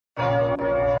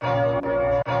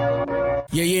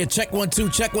Yeah, check 1 2,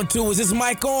 check 1 2. Is this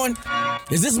mic on?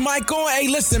 Is this mic on? Hey,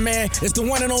 listen, man, it's the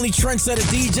one and only trendsetter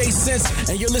DJ Sense,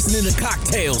 and you're listening to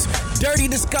Cocktails, Dirty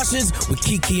Discussions with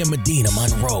Kiki and Medina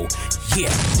Monroe. Yeah.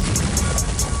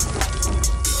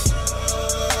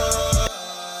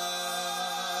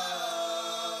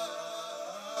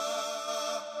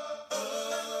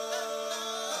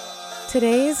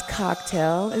 Today's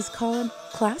cocktail is called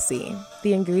Classy.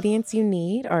 The ingredients you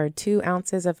need are 2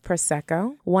 ounces of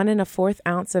Prosecco, 1 1/4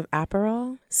 ounce of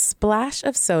Aperol, splash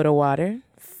of soda water,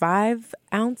 5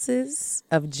 ounces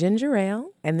of ginger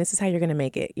ale, and this is how you're going to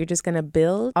make it. You're just going to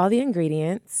build all the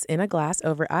ingredients in a glass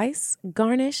over ice,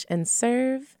 garnish, and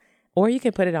serve, or you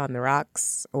can put it on the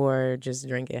rocks or just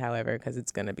drink it however, because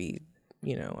it's going to be,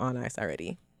 on ice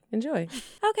already. Enjoy.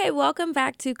 Okay, welcome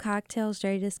back to Cocktails,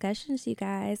 Dirty Discussions, you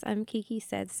guys. I'm Kiki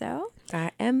Said So.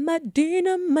 I am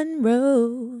Medina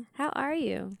Monroe. How are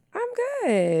you? I'm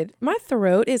good. My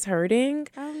throat is hurting.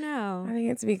 Oh, no. I think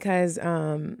it's because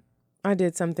I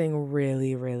did something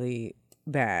really, really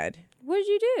bad. What did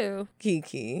you do?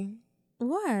 Kiki.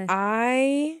 What?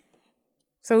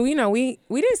 So, we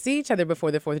didn't see each other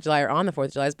before the 4th of July or on the 4th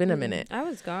of July. It's been a minute. I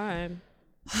was gone.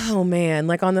 Oh, man.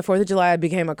 Like on the 4th of July, I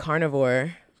became a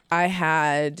carnivore. I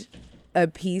had a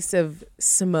piece of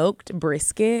smoked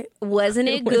brisket. Wasn't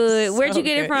it good? Where'd you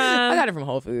get it from? I got it from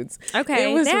Whole Foods.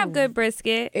 Okay, they have good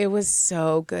brisket. It was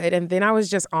so good. And then I was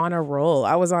just on a roll.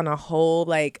 I was on a whole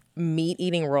meat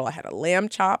eating roll. I had a lamb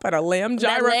chop, I had a lamb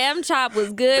gyro. That lamb chop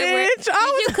was good. Bitch, did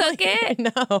you cook it?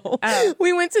 No. Oh.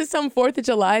 We went to some 4th of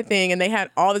July thing and they had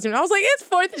all this. I was like, it's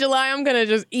 4th of July. I'm going to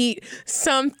just eat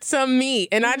some meat.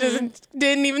 And I just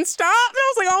didn't even stop. And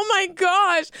I was like, oh my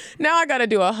gosh. Now I got to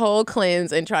do a whole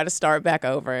cleanse and try to start back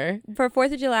over. For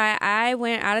 4th of July, I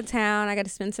went out of town. I got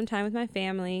to spend some time with my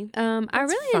family. I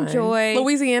really enjoyed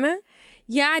Louisiana?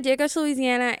 Yeah, I did go to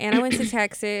Louisiana and I went to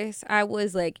Texas. I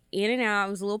was in and out.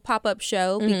 It was a little pop-up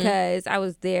show because I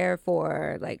was there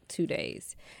for 2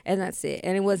 days and that's it.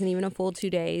 And it wasn't even a full 2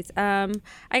 days. I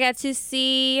got to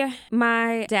see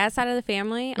my dad's side of the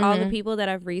family, all the people that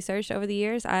I've researched over the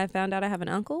years. I found out I have an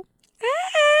uncle. Hey,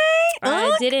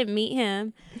 I didn't meet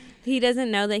him. He doesn't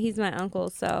know that he's my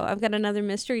uncle, so I've got another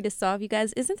mystery to solve, you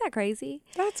guys. Isn't that crazy?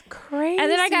 That's crazy.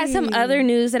 And then I got some other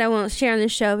news that I won't share on the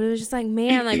show, but it was just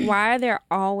man, why are there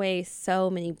always so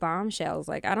many bombshells?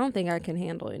 I don't think I can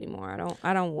handle anymore.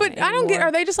 I don't want But I don't get,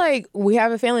 are they just we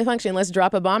have a family function, let's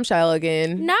drop a bombshell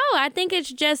again? No, I think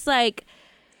it's just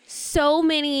so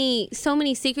many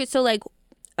secrets. So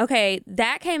okay,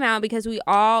 that came out because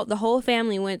the whole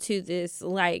family went to this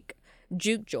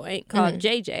juke joint called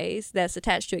JJ's that's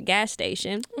attached to a gas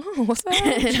station. Oh, what's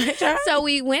that? So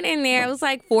we went in there. It was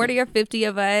 40 or 50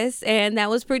 of us, and that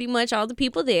was pretty much all the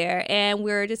people there. And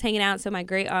we were just hanging out. So my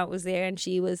great aunt was there, and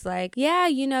she was like, "Yeah,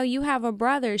 you have a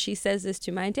brother." She says this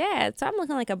to my dad. So I'm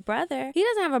looking like a brother. He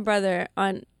doesn't have a brother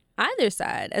on either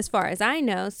side, as far as I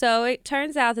know. So it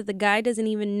turns out that the guy doesn't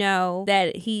even know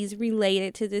that he's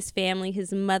related to this family.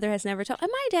 His mother has never told.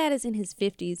 And my dad is in his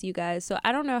 50s, you guys. So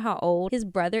I don't know how old his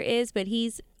brother is, but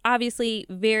he's obviously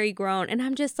very grown. And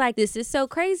I'm just this is so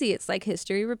crazy. It's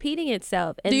history repeating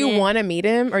itself. And do you want to meet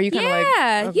him? Or are you kind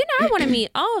of I want to meet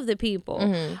all of the people.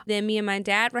 Then me and my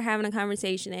dad were having a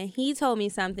conversation and he told me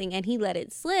something and he let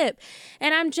it slip.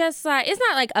 And I'm just it's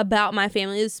not about my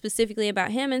family. It's specifically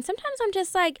about him. And sometimes I'm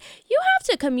just you have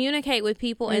to communicate with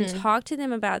people and talk to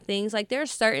them about things. There are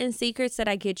certain secrets that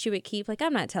I get you would keep.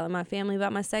 I'm not telling my family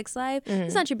about my sex life.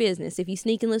 It's not your business. If you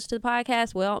sneak and listen to the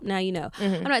podcast, well, now you know.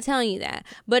 I'm not telling you that.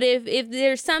 But if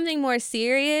there's something more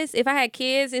serious, if I had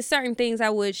kids, it's certain things I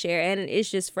would share, and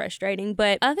it's just frustrating.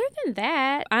 But other than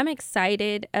that, I'm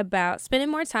excited about spending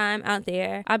more time out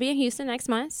there. I'll be in Houston next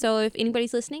month, so if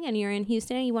anybody's listening and you're in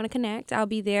Houston and you want to connect, I'll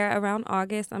be there around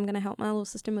August. I'm going to help my little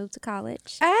sister move to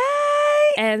college.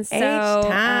 And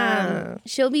so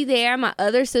she'll be there. My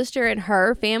other sister and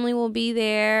her family will be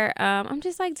there. I'm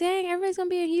just dang, everybody's going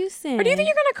to be in Houston. Or do you think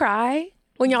you're going to cry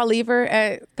when y'all leave her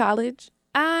at college?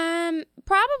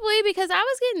 Probably, because I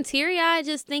was getting teary-eyed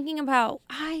just thinking about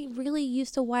I really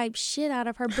used to wipe shit out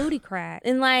of her booty crack.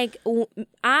 And I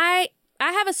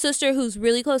have a sister who's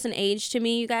really close in age to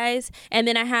me, you guys. And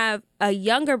then I have a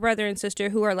younger brother and sister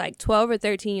who are 12 or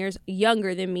 13 years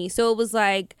younger than me. So it was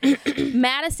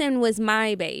Madison was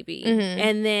my baby.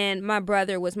 And then my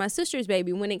brother was my sister's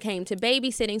baby when it came to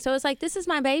babysitting. So it's this is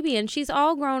my baby and she's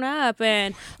all grown up.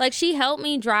 And she helped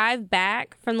me drive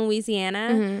back from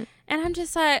Louisiana. And I'm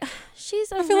just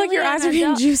she's I feel like your eyes are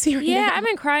getting juicy right now. Yeah, I've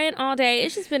been crying all day.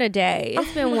 It's just been a day.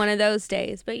 It's been one of those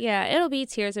days. But yeah, it'll be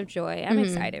tears of joy. I'm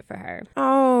excited for her.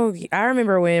 Oh, I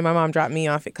remember when my mom dropped me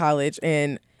off at college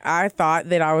and I thought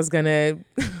that I was going to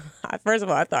First of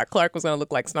all, I thought Clark was going to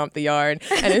look like Stomp the Yard.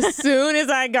 And as soon as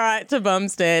I got to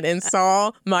Bumstead and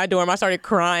saw my dorm, I started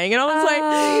crying. And I was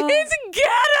like, it's ghetto!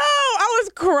 I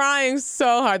was crying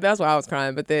so hard. That's why I was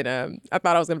crying. But then I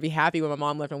thought I was going to be happy when my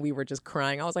mom left and we were just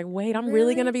crying. I was like, wait, I'm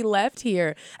really going to be left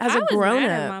here as a grown-up. I was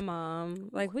mad at my mom.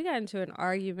 Like, we got into an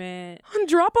argument. On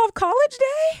drop-off college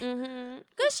day? Mm-hmm.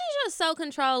 Because she's just so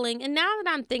controlling. And now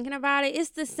that I'm thinking about it,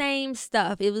 it's the same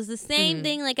stuff. It was the same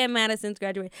thing like at Madison's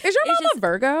graduation. Is your mom a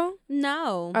Virgo?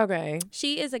 No. Okay.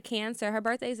 She is a Cancer. Her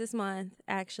birthday's this month,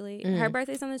 actually. Her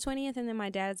birthday's on the 20th, and then my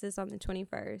dad's is on the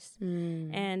 21st.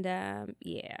 And,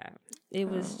 yeah, it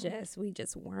was just, we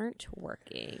just weren't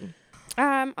working.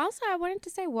 Also, I wanted to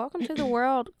say welcome to the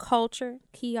world, Culture,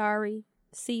 Kiari,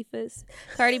 Cephas.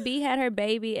 Cardi B had her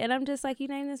baby, and I'm just like, you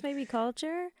named this baby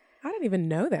Culture? I didn't even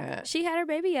know that. She had her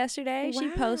baby yesterday. Wow. She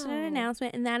posted an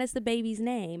announcement, and that is the baby's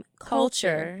name.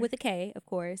 Culture. With a K, of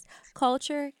course.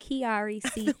 Culture Kiari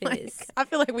Cephas. I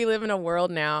feel like we live in a world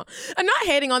now. I'm not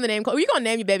hating on the name. You're going to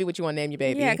name your baby what you want to name your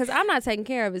baby. Yeah, because I'm not taking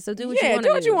care of it, so do what you want to do.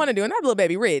 Yeah, do what you want to do. And that little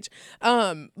baby rich.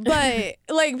 But,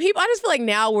 like, people, I just feel like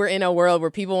now we're in a world where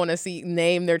people want to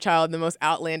name their child the most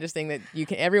outlandish thing that you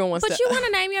can. Everyone wants to. But you want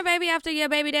to name your baby after your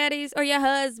baby daddy's or your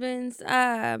husband's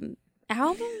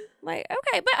album? Like,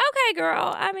 okay,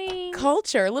 girl. I mean,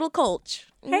 Culture, little Colch.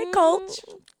 Hey, Colch.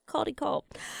 Colty Colt.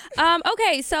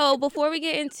 Okay, so before we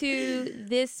get into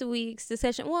this week's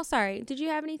discussion, well, sorry, did you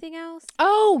have anything else?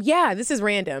 Oh, yeah, this is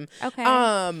random. Okay.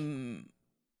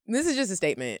 This is just a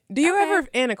statement. Do you ever,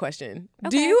 and a question,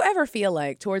 do you ever feel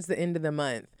like towards the end of the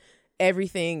month,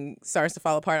 everything starts to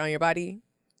fall apart on your body?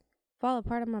 Fall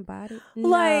apart on my body?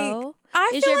 Like, no.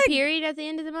 Is your like period at the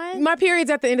end of the month? My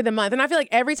period's at the end of the month. And I feel like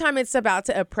every time it's about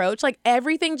to approach, like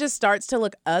everything just starts to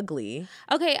look ugly.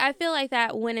 Okay, I feel like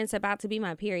that when it's about to be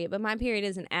my period, but my period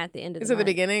isn't at the end of the month. Is it the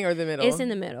beginning or the middle? It's in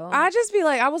the middle. I just be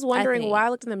like, I was wondering why I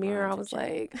looked in the mirror. I was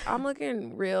like, I'm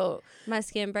looking real. My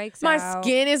skin breaks out. My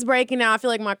skin is breaking out. I feel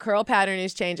like my curl pattern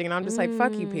is changing. And I'm just like,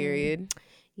 fuck you, period.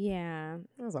 Yeah.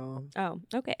 That's all. Oh,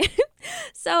 okay.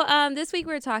 So this week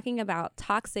we're talking about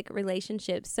toxic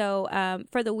relationships. So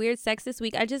for the weird sex this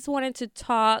week, I just wanted to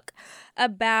talk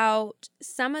about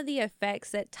some of the effects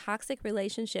that toxic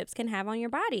relationships can have on your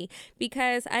body,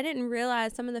 because I didn't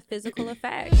realize some of the physical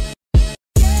effects.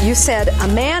 You said a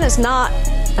man is not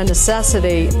a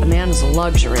necessity, a man is a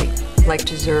luxury. Like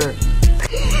dessert.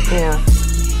 Yeah.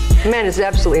 A man is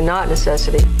absolutely not a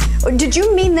necessity. Did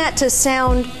you mean that to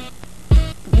sound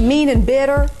mean and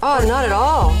bitter? Oh, not at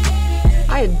all.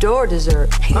 I adore dessert.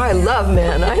 I love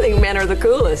men. I think men are the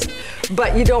coolest.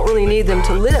 But you don't really need them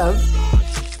to live.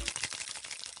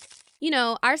 You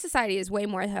know, our society is way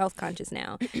more health conscious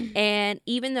now. And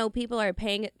even though people are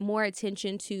paying more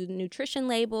attention to nutrition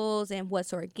labels and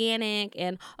what's organic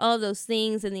and all of those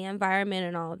things in the environment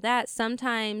and all of that,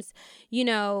 sometimes, you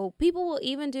know, people will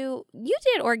even you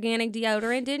did organic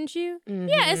deodorant, didn't you? Mm-hmm.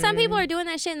 Yeah, and some people are doing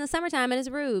that shit in the summertime, and it's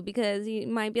rude because you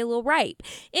might be a little ripe.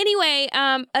 Anyway,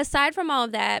 aside from all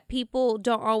of that, people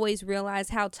don't always realize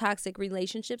how toxic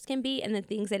relationships can be and the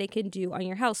things that it can do on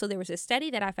your health. So there was a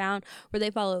study that I found where they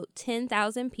followed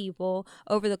 10,000 people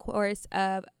over the course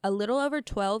of a little over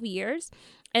 12 years.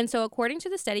 And so according to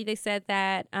the study, they said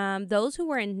that those who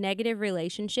were in negative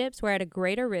relationships were at a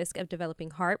greater risk of developing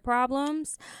heart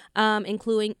problems,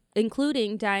 including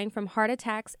dying from heart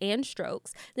attacks and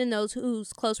strokes, than those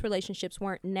whose close relationships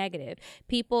weren't negative.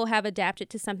 People have adapted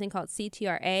to something called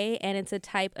CTRA, and it's a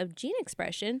type of gene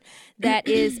expression that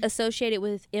is associated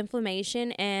with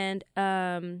inflammation and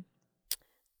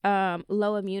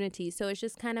low immunity. So it's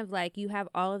just kind of like you have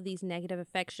all of these negative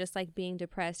effects, just like being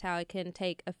depressed, how it can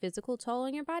take a physical toll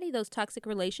on your body. Those toxic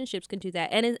relationships can do that.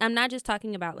 And I'm not just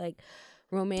talking about like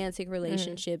romantic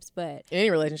relationships, but any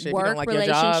relationship, work you don't like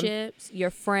relationships, your job, your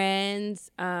friends,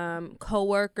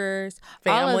 co-workers,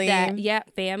 family. All of that. Yeah,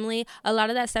 family. A lot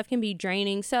of that stuff can be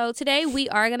draining. So today we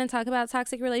are going to talk about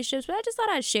toxic relationships, but I just thought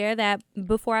I'd share that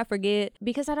before I forget,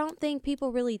 because I don't think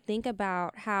people really think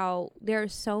about how there are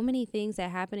so many things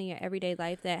that happen in your everyday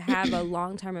life that have a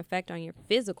long-term effect on your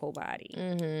physical body.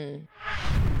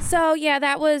 Mm-hmm. So yeah,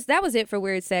 that was it for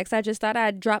weird sex. I just thought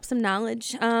I'd drop some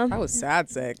knowledge. That was sad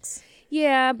sex.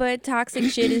 Yeah, but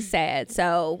toxic shit is sad,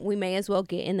 so we may as well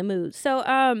get in the mood. So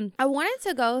I wanted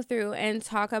to go through and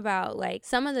talk about like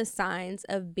some of the signs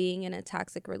of being in a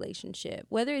toxic relationship,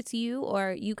 whether it's you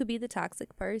or you could be the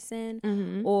toxic person,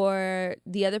 mm-hmm. or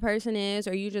the other person is,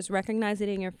 or you just recognize it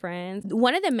in your friends.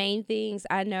 One of the main things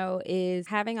I know is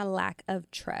having a lack of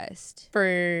trust.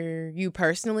 For you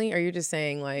personally, or you're just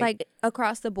saying like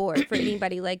across the board for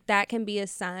anybody, like that can be a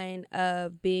sign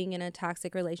of being in a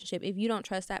toxic relationship. If you don't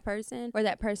trust that person, person or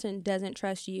that person doesn't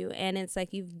trust you, and it's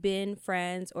like you've been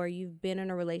friends or you've been in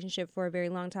a relationship for a very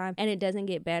long time and it doesn't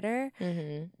get better,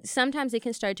 sometimes it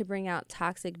can start to bring out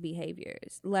toxic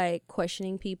behaviors, like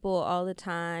questioning people all the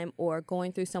time or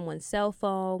going through someone's cell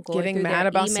phone, getting mad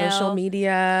about social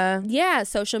media. Yeah,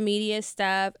 social media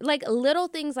stuff. Like little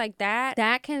things like that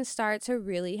can start to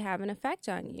really have an effect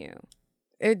on you.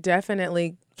 It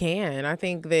definitely can. I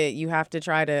think that you have to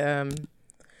try to,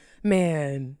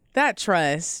 man, that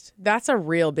trust, that's a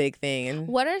real big thing. And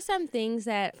what are some things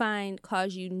that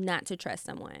cause you not to trust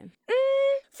someone?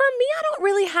 For me, I don't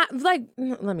really have, like,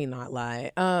 let me not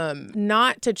lie.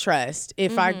 Not to trust.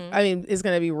 If I mean, it's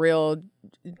going to be real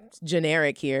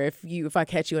generic here. If I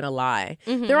catch you in a lie,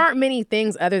 there aren't many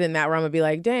things other than that where I'm gonna be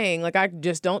like, dang, like I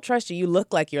just don't trust you. You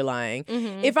look like you're lying.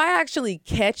 If I actually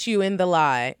catch you in the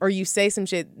lie, or you say some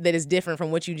shit that is different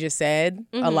from what you just said,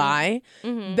 a lie,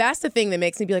 that's the thing that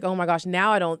makes me be like, oh my gosh,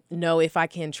 now I don't know if I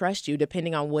can trust you,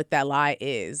 depending on what that lie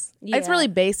is. Yeah. It's really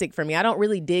basic for me. I don't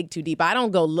really dig too deep. I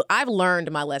don't go. I've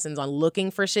learned my lessons on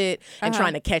looking for shit and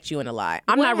trying to catch you in a lie.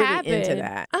 I'm not really into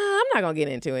that. I'm not gonna get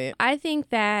into it. I think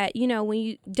that, you know,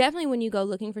 when you go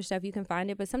looking for stuff, you can find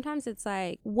it. But sometimes it's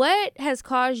like, what has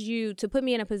caused you to put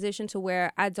me in a position to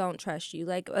where I don't trust you?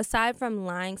 Like, aside from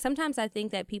lying, sometimes I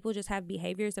think that people just have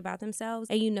behaviors about themselves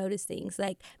and you notice things.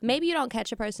 Like, maybe you don't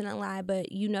catch a person in a lie,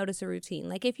 but you notice a routine.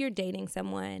 Like, if you're dating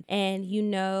someone and you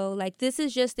know, like, this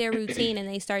is just their routine and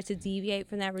they start to deviate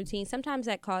from that routine, sometimes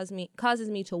that causes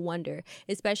me to wonder,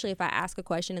 especially if I ask a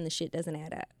question and the shit doesn't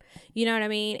add up. You know what I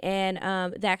mean? And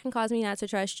that can cause me not to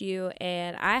trust you.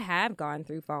 And I have gone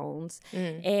through phones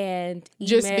and emails.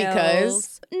 Just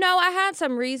because? No, I had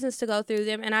some reasons to go through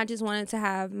them, and I just wanted to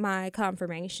have my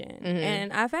confirmation.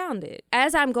 And I found it.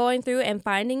 As I'm going through and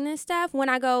finding this stuff, when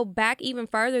I go back even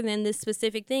further than this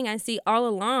specific thing, I see all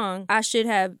along I should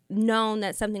have known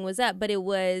that something was up, but it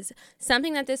was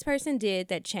something that this person did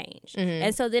that changed.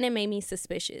 And so then it made me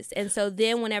suspicious. And so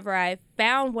then whenever I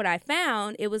found what I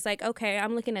found, it was like, okay,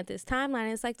 I'm looking at this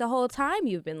timeline. It's like the whole time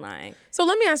you've been lying. So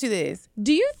let me ask you this.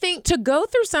 Do you think to go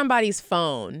through somebody's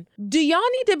phone, do y'all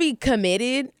need to be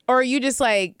committed, or are you just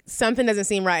like, something doesn't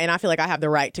seem right and I feel like I have the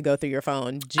right to go through your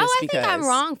phone just because? I think I'm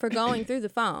wrong for going through the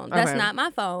phone. That's not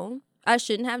my phone. I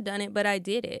shouldn't have done it, but I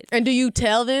did it. And do you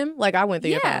tell them? Like, I went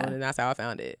through your phone and that's how I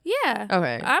found it. Yeah.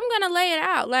 Okay. I'm going to lay it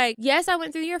out. Like, yes, I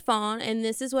went through your phone and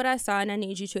this is what I saw and I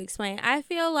need you to explain. I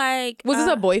feel like... Was this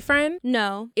a boyfriend?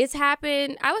 No. It's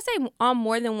happened, I would say, on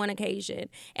more than one occasion.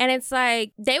 And it's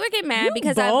like, they would get mad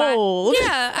because bold.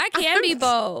 I can be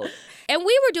bold. And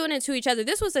we were doing it to each other.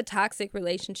 This was a toxic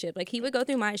relationship. Like, he would go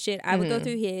through my shit, I would go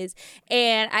through his.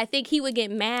 And I think he would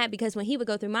get mad because when he would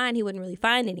go through mine, he wouldn't really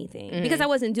find anything because I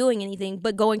wasn't doing anything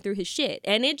but going through his shit.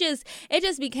 And it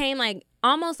just became like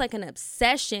almost like an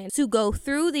obsession to go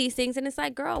through these things. And it's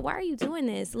like, girl, why are you doing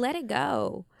this? Let it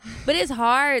go. But it's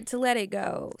hard to let it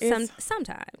go.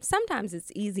 Sometimes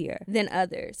it's easier than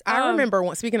others. I remember,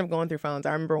 speaking of going through phones,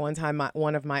 I remember one time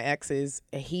one of my exes,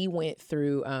 he went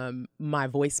through my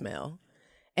voicemail.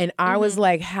 And I was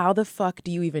like, how the fuck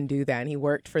do you even do that? And he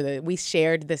worked we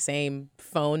shared the same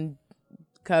phone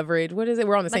coverage. What is it?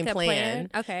 We're on the same plan.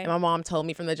 Okay. And my mom told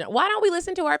me from the jump, why don't we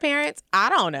listen to our parents? I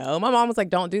don't know. My mom was like,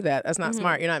 don't do that. That's not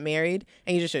smart. You're not married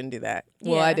and you just shouldn't do that.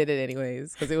 Well, I did it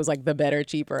anyways because it was like the better,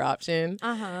 cheaper option.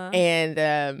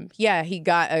 And he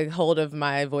got a hold of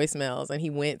my voicemails and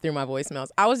he went through my voicemails.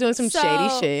 I was doing some shady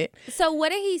shit. So what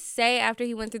did he say after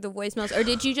he went through the voicemails? Or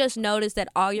did you just notice that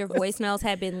all your voicemails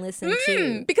had been listened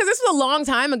to? Because this was a long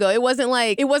time ago. It wasn't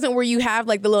where you have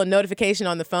like the little notification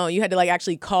on the phone. You had to like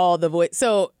actually call the voice.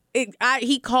 So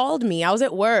he called me. I was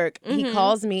at work. He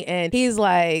calls me and he's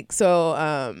like,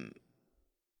 so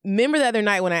remember the other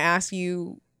night when I asked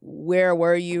you, where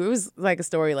were you? It was like a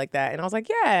story like that. And I was like,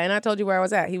 yeah. And I told you where I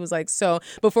was at. He was like, so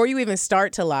before you even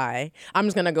start to lie, I'm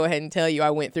just going to go ahead and tell you I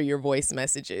went through your voice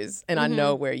messages and I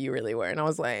know where you really were. And I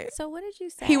was like, so what did you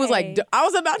say? He was like, I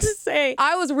was about to say,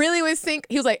 I was really with Cinco.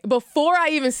 He was like, before I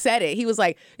even said it, he was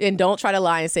like, and don't try to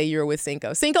lie and say you were with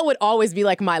Cinco. Cinco would always be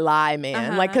like my lie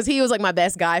man. Like, cause he was like my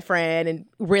best guy friend and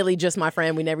really just my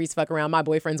friend. We never used to fuck around. My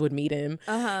boyfriends would meet him.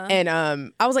 And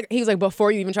I was like, he was like,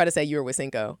 before you even try to say you were with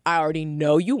Cinco, I already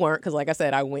know you weren't. Cause like I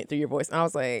said, I went through your voice. And I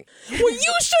was like, well,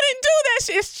 you shouldn't do that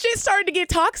shit. Shit started to get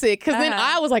toxic. Because then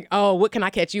I was like, oh, what can I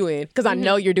catch you in? Because I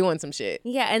know you're doing some shit.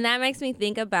 Yeah, and that makes me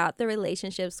think about the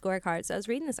relationship scorecard. So I was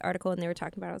reading this article and they were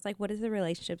talking about it. I was like, what is the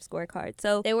relationship scorecard?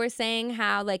 So they were saying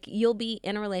how like you'll be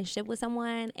in a relationship with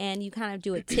someone and you kind of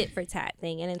do a tit for tat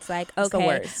thing. And it's like,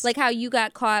 okay, like how you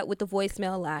got caught with the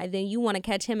voicemail lie. Then you want to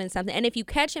catch him in something. And if you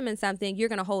catch him in something, you're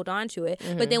going to hold on to it.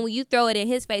 But then when you throw it in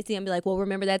his face, he's going to be like, well,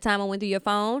 remember that time I went through your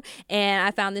phone? phone and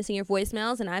I found this in your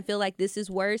voicemails and I feel like this is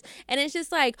worse. And it's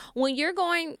just like, when you're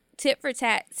going tit for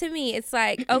tat, to me, it's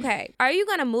like, okay, are you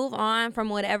going to move on from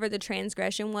whatever the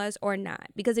transgression was or not?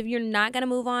 Because if you're not going to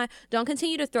move on, don't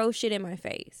continue to throw shit in my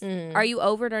face. Are you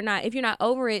over it or not? If you're not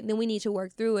over it, then we need to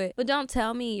work through it. But don't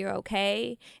tell me you're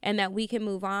okay and that we can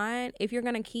move on if you're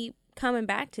going to keep coming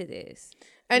back to this.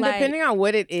 And depending on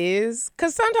what it is,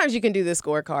 because sometimes you can do the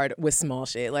scorecard with small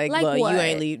shit. Like look,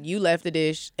 you left the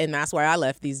dish, and that's why I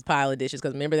left these pile of dishes.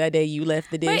 Because remember that day you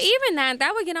left the dish? But even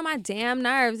that would get on my damn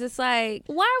nerves. It's like,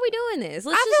 why are we doing this?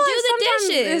 Let's just do the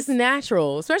dishes. It's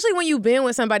natural, especially when you've been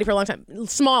with somebody for a long time.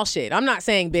 Small shit. I'm not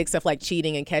saying big stuff like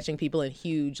cheating and catching people in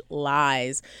huge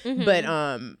lies. But,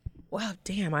 well,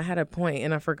 damn, I had a point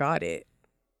and I forgot it.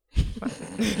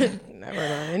 Never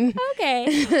mind.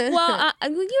 Okay. Well,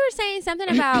 you were saying something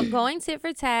about going tit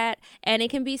for tat, and it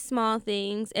can be small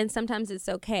things, and sometimes it's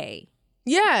okay.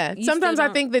 Yeah. Sometimes I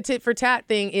think the tit for tat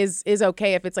thing is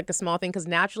okay if it's like a small thing, because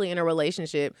naturally in a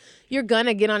relationship, you're going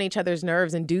to get on each other's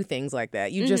nerves and do things like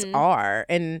that. You just are.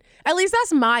 And at least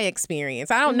that's my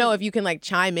experience. I don't know if you can like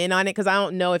chime in on it, because I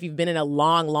don't know if you've been in a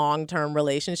long-term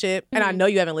relationship. And I know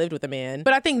you haven't lived with a man.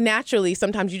 But I think naturally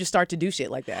sometimes you just start to do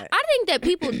shit like that. I think that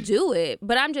people do it,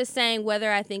 but I'm just saying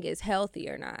whether I think it's healthy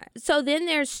or not. So then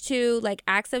there's two, like,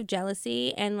 acts of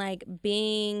jealousy and like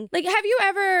being like, have you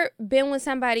ever been with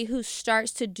somebody who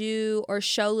starts to do or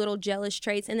show little jealous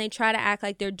traits and they try to act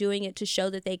like they're doing it to show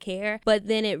that they care, but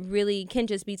then it really can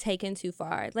just be taken too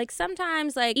far? Like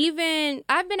sometimes, like, even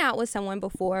I've been out with someone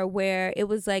before where it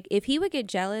was like, if he would get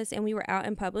jealous and we were out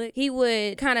in public, he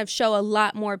would kind of show a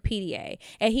lot more PDA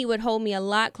and he would hold me a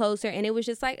lot closer, and it was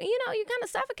just like, you know, you kind of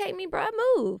suffocate me, bro.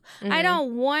 Move. I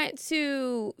don't want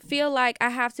to feel like I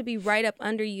have to be right up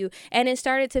under you. And it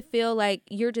started to feel like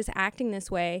you're just acting this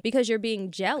way because you're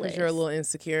being jealous. You're a little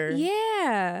insecure.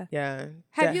 Yeah. Yeah.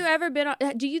 Have you ever been,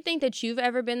 do you think that you've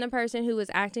ever been the person who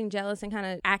was acting jealous and kind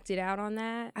of acted out on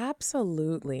that?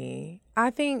 Absolutely. I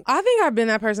think I've been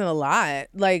that person a lot.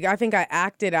 Like, I think I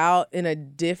acted out in a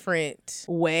different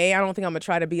way. I don't think I'm gonna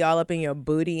try to be all up in your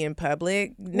booty in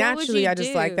public. Naturally, I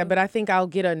just like that, but I think I'll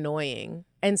get annoying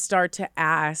and start to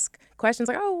ask questions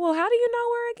like, oh, well, how do you know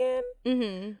her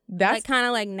again? That's like kind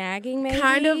of like nagging, maybe?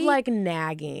 Kind of like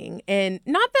nagging. And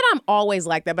not that I'm always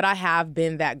like that, but I have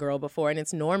been that girl before. And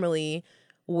it's normally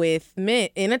with men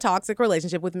in a toxic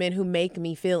relationship with men who make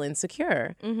me feel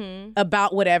insecure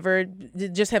about whatever,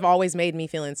 just have always made me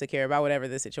feel insecure about whatever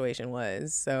the situation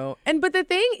was. So, but the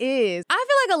thing is, I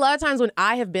feel like a lot of times when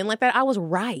I have been like that, I was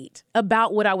right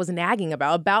about what I was nagging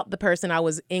about the person I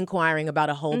was inquiring about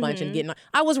a whole bunch and getting,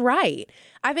 I was right.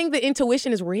 I think the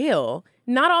intuition is real.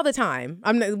 Not all the time.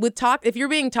 If you're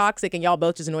being toxic and y'all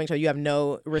both just annoying each other, you have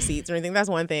no receipts or anything, that's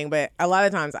one thing. But a lot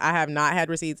of times I have not had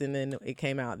receipts, and then it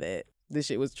came out that this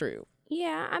shit was true.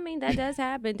 Yeah, I mean, that does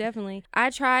happen, definitely. I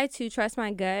try to trust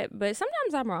my gut, but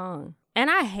sometimes I'm wrong. And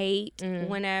I hate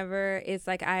whenever it's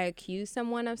like I accuse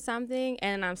someone of something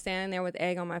and I'm standing there with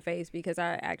egg on my face because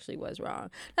I actually was wrong.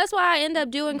 That's why I end up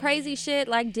doing crazy shit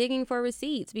like digging for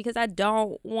receipts, because I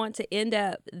don't want to end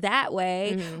up that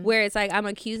way where it's like I'm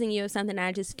accusing you of something and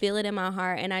I just feel it in my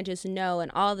heart and I just know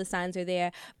and all the signs are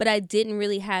there, but I didn't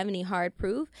really have any hard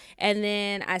proof. And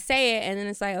then I say it and then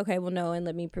it's like, okay, well, no, and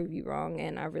let me prove you wrong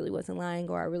and I really wasn't lying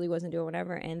or I really wasn't doing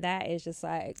whatever. And that is just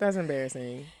like... That's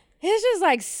embarrassing. It's just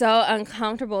like so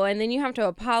uncomfortable, and then you have to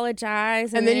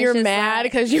apologize, and then you're mad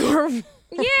because you were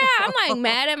yeah, I'm like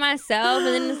mad at myself,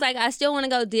 and then it's like I still want to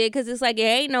go dig, because it's like it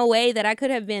ain't no way that I could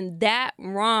have been that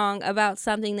wrong about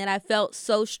something that I felt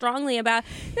so strongly about.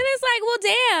 Then it's like, well,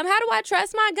 damn, how do I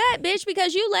trust my gut, bitch?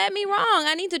 Because you led me wrong.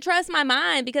 I need to trust my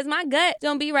mind because my gut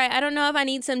don't be right. I don't know if I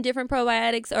need some different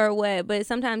probiotics or what, but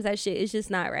sometimes that shit is just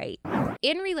not right.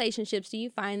 In relationships, do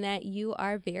you find that you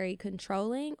are very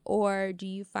controlling, or do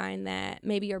you find that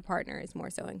maybe your partner is more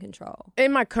so in control?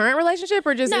 In my current relationship,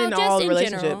 or just in all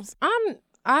relationships? General.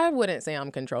 I wouldn't say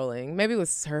I'm controlling. Maybe with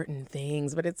certain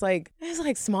things, but it's like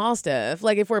small stuff.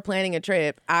 Like if we're planning a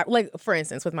trip, like for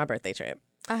instance, with my birthday trip.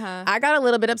 I got a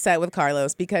little bit upset with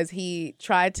Carlos because he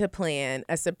tried to plan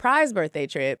a surprise birthday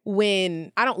trip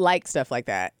when I don't like stuff like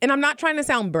that. And I'm not trying to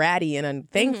sound bratty and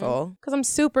unthankful, because I'm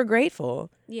super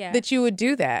grateful that you would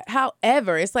do that.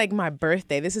 However, it's like my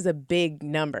birthday. This is a big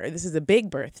number. This is a big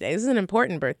birthday. This is an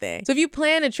important birthday. So if you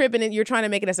plan a trip and you're trying to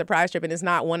make it a surprise trip and it's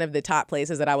not one of the top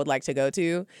places that I would like to go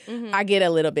to, I get a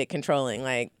little bit controlling.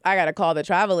 Like I got to call the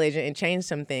travel agent and change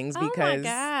some things because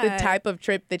the type of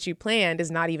trip that you planned is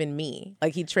not even me.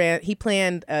 Like he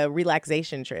planned a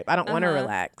relaxation trip. I don't want to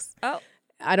relax.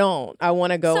 I don't. I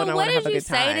want to go and I want to have a good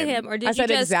time. So what did you say to him, or did you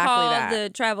just call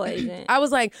the travel agent? I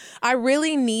was like, I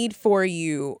really need for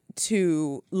you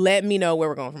to let me know where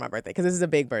we're going for my birthday, because this is a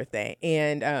big birthday,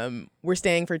 and we're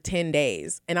staying for 10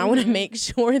 days, and I want to make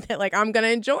sure that like I'm gonna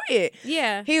enjoy it.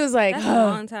 Yeah. He was like, that's a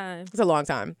long time. It's a long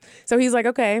time. So he's like,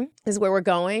 okay, this is where we're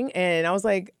going, and I was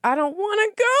like, I don't want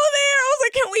to go there. I was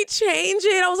like, can we change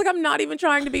it? I was like, I'm not even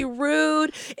trying to be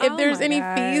rude. If there's any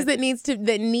fees that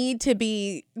need to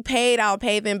be paid, I'll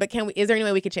pay them. But is there any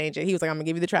way we could change it? He was like, I'm gonna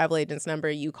give you the travel agent's number.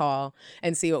 You call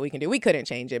and see what we can do. We couldn't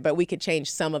change it, but we could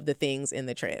change some of the things in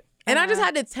the trip. And I just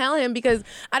had to tell him, because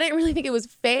I didn't really think it was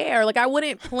fair. Like, I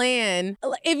wouldn't plan.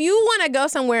 If you want to go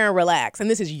somewhere and relax, and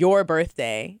this is your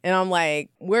birthday, and I'm like,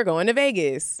 we're going to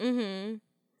Vegas. Mm-hmm.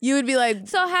 You would be like...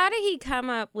 So how did he come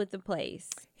up with the place?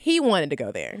 He wanted to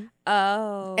go there.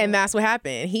 Oh. And that's what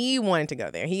happened. He wanted to go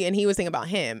there. He was thinking about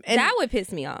him. And that would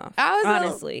piss me off,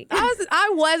 honestly.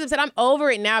 I was upset. I'm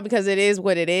over it now, because it is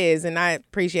what it is, and I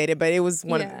appreciate it. But it was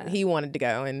he wanted to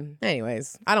go. And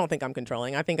anyways, I don't think I'm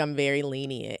controlling. I think I'm very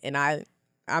lenient, and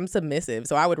I'm submissive.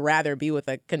 So I would rather be with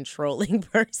a controlling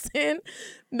person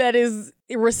that is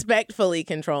respectfully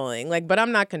controlling. But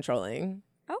I'm not controlling.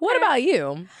 Okay. What about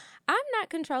you? I'm not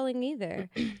controlling either.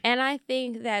 And I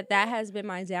think that has been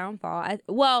my downfall.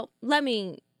 Let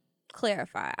me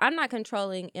clarify. I'm not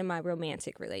controlling in my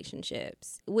romantic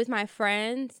relationships. With my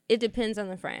friends, it depends on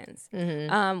the friends,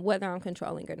 whether I'm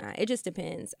controlling or not. It just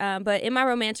depends. But in my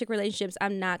romantic relationships,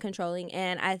 I'm not controlling.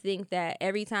 And I think that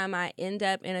every time I end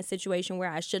up in a situation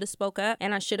where I should have spoke up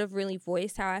and I should have really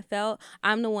voiced how I felt,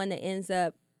 I'm the one that ends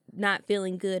up not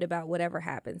feeling good about whatever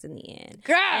happens in the end.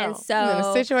 Girl, and so I'm in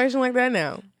a situation like that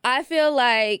now. I feel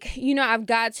like, I've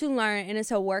got to learn, and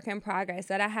it's a work in progress,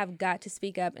 that I have got to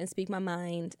speak up and speak my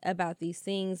mind about these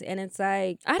things. And it's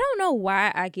like, I don't know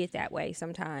why I get that way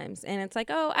sometimes. And it's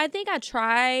like, I think I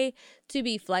try to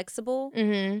be flexible,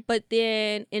 but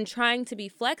then in trying to be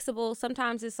flexible,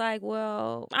 sometimes it's like,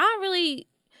 well, I don't really...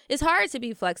 It's hard to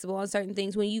be flexible on certain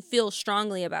things when you feel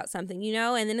strongly about something,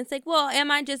 And then it's like, well, am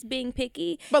I just being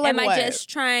picky? But am I just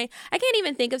trying? I can't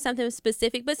even think of something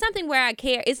specific, but something where I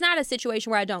care. It's not a situation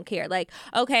where I don't care. Like,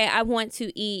 okay, I want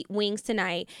to eat wings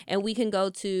tonight, and we can go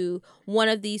to one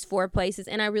of these 4 places,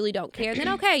 and I really don't care. Then,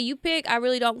 okay, you pick, I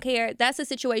really don't care. That's a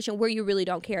situation where you really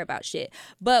don't care about shit.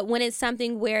 But when it's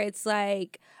something where it's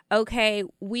like, okay,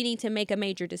 we need to make a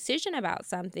major decision about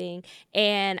something,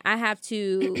 and I have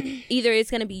to, either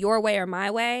it's going to be your way or my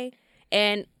way,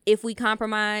 and if we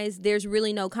compromise, there's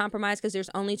really no compromise because there's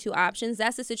only 2 options.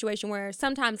 That's a situation where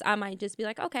sometimes I might just be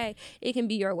like, okay, it can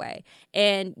be your way,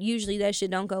 and usually that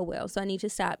shit don't go well, so I need to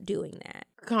stop doing that.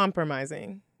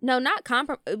 Compromising. No, not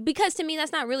because to me,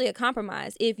 that's not really a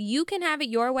compromise. If you can have it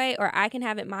your way or I can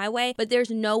have it my way, but there's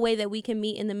no way that we can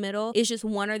meet in the middle, it's just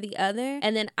one or the other.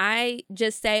 And then I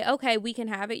just say, okay, we can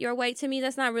have it your way. To me,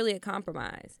 that's not really a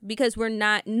compromise because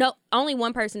only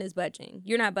one person is budging.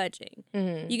 You're not budging.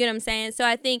 Mm-hmm. You get what I'm saying? So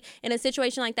I think in a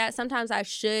situation like that, sometimes I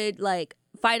should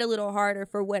fight a little harder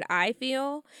for what I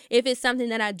feel if it's something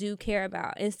that I do care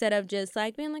about instead of just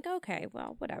being like, okay,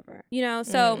 well, whatever,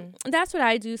 so that's what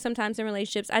I do sometimes in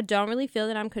relationships. I don't really feel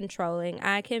that I'm controlling.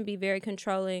 I can be very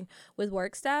controlling with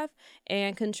work stuff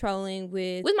and controlling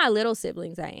with my little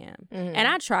siblings. I am. And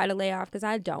I try to lay off because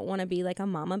I don't want to be like a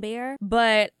mama bear,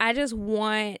 but I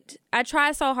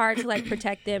try so hard to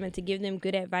protect them and to give them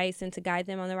good advice and to guide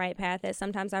them on the right path that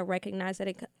sometimes I recognize that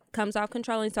it comes off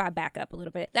controlling, so I back up a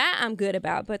little bit. That I'm good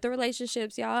about, but the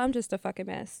relationships, y'all, I'm just a fucking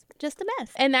mess. Just a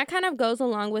mess. And that kind of goes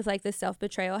along with the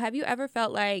self-betrayal. Have you ever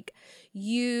felt like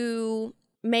you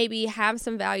maybe have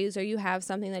some values or you have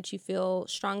something that you feel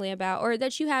strongly about or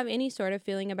that you have any sort of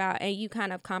feeling about and you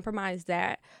kind of compromise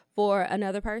that for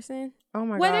another person? Oh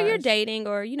my god. Whether you're dating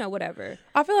or, whatever.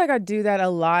 I feel like I do that a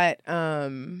lot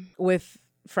with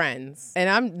friends.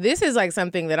 And this is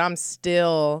something that I'm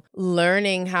still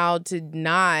learning how to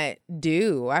not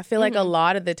do. I feel like a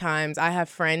lot of the times I have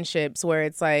friendships where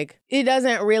it's it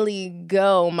doesn't really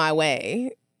go my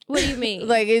way. What do you mean?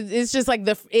 It's just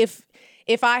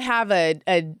if I have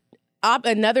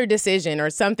another decision or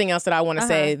something else that I want to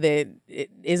say that it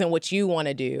isn't what you want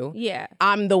to do. Yeah.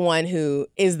 I'm the one who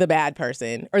is the bad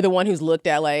person or the one who's looked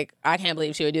at I can't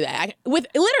believe she would do that. With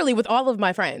all of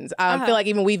my friends. I feel like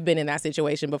even we've been in that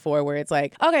situation before where it's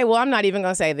okay, well, I'm not even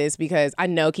going to say this because I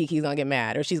know Kiki's going to get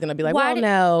mad or she's going to be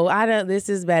no, I don't, this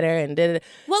is better and did it.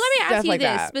 Well, let me ask you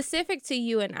this, specific to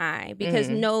you and I, because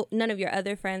none of your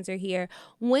other friends are here.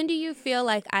 When do you feel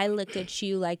like I looked at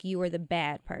you like you were the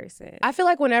bad person? I feel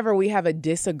like whenever we have a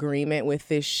disagreement with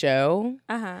this show,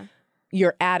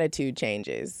 your attitude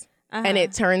changes. and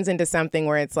it turns into something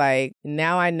where it's like,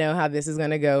 now I know how this is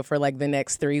going to go for like the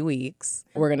next 3 weeks.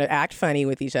 We're going to act funny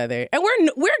with each other. And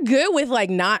we're good with like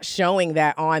not showing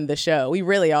that on the show. We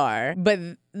really are. But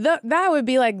that would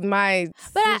be like my...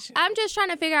 But I'm just trying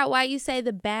to figure out why you say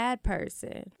the bad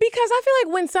person. Because I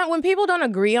feel like when people don't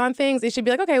agree on things, it should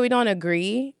be like, okay, we don't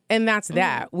agree. And that's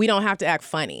that. We don't have to act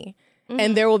funny.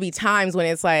 And there will be times when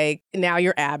it's like, now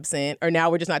you're absent, or now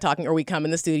we're just not talking, or we come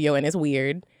in the studio and it's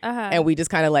weird. And we just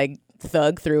kind of like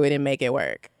thug through it and make it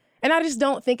work. And I just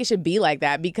don't think it should be like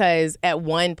that, because at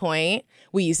one point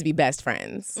we used to be best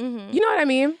friends. You know what I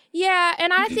mean? Yeah.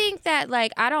 And I think that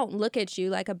like, I don't look at you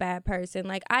like a bad person.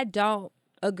 Like, I don't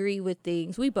agree with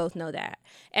things. We both know that.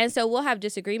 And so we'll have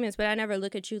disagreements, but I never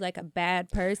look at you like a bad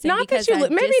person. Not that you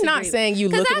look, maybe not saying you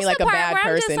look at me like a bad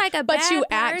person, but you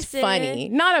act funny.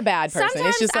 Not a bad person.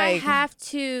 Sometimes it's just like... I have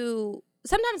to...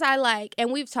 Sometimes I like,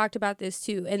 and we've talked about this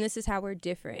too, and this is how we're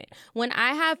different. When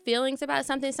I have feelings about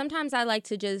something, sometimes I like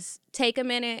to just take a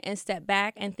minute and step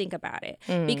back and think about it.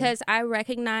 Because I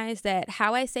recognize that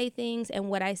how I say things and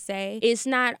what I say is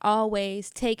not always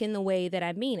taken the way that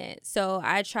I mean it. So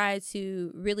I try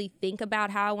to really think about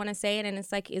how I want to say it, and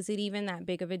it's like, is it even that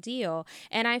big of a deal?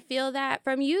 And I feel that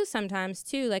from you sometimes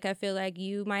too. Like, I feel like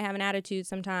you might have an attitude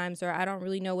sometimes, or I don't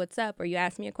really know what's up, or you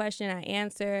ask me a question, I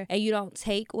answer, and you don't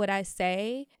take what I say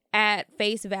at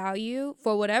face value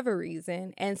for whatever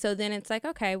reason. And so then it's like,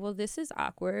 okay, well, this is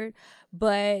awkward,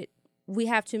 but we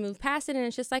have to move past it. And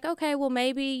it's just like, okay, well,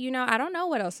 maybe, you know, I don't know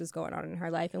what else is going on in her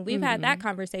life. And we've had that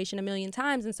conversation a million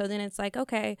times. And so then it's like,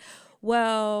 okay,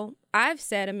 well, I've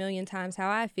said a million times how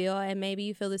I feel, and maybe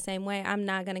you feel the same way. I'm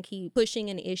not going to keep pushing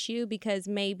an issue because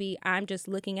maybe I'm just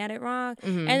looking at it wrong.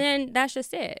 And then that's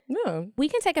just it. No. We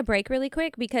can take a break really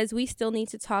quick because we still need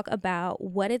to talk about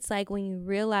what it's like when you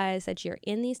realize that you're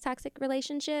in these toxic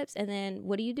relationships, and then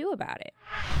what do you do about it?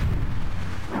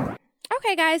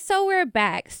 Okay, guys, so we're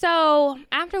back. So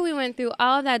after we went through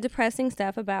all of that depressing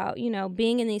stuff about, you know,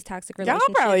 being in these toxic relationships.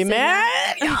 Y'all probably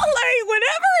mad. Y'all like,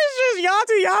 whenever it's just y'all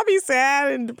two, y'all be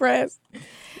sad and depressed.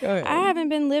 I haven't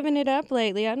been living it up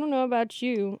lately. I don't know about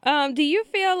you. Do you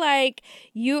feel like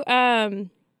you, how do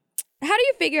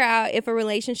you figure out if a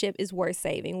relationship is worth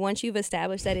saving once you've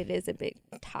established that it is a bit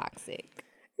toxic?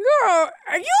 Girl,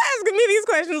 are you asking me these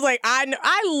questions? Like,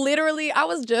 I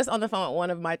was just on the phone with one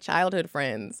of my childhood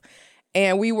friends,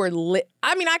 and we were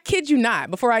I kid you not,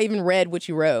 before I even read what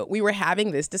you wrote, we were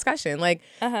having this discussion. Like,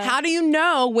 how do you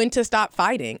know when to stop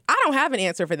fighting? I don't have an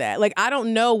answer for that. Like, I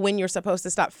don't know when you're supposed to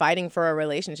stop fighting for a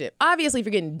relationship. Obviously, if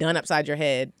you're getting done upside your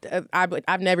head,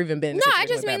 I've never even been in a situation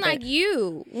I just mean like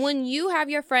you. When you have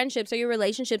your friendships or your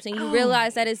relationships and you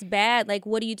realize that it's bad, like,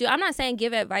 what do you do? I'm not saying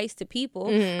give advice to people.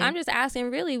 I'm just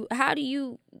asking, really, how do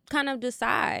you kind of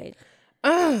decide?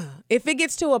 If it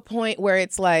gets to a point where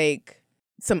it's like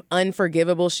some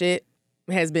unforgivable shit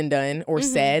has been done or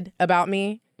said about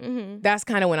me, that's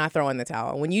kind of when I throw in the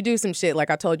towel. When you do some shit, like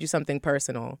I told you something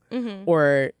personal,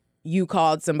 or you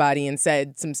called somebody and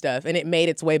said some stuff and it made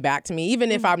its way back to me,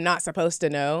 even if I'm not supposed to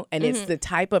know, and it's the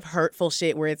type of hurtful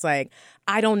shit where it's like,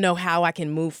 I don't know how I can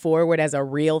move forward as a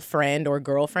real friend or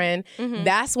girlfriend.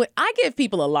 That's what I give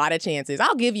people a lot of chances.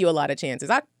 I'll give you a lot of chances.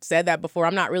 I've said that before.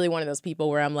 I'm not really one of those people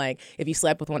where I'm like, if you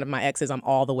slept with one of my exes, I'm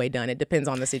all the way done. It depends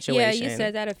on the situation. Yeah, you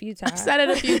said that a few times. I've said it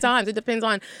a few times. It depends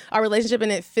on our relationship,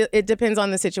 and it depends on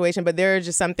the situation. But there are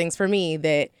just some things for me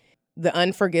that the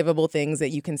unforgivable things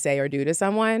that you can say or do to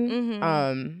someone.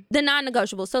 The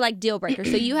non-negotiable. So like deal breaker.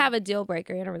 So you have a deal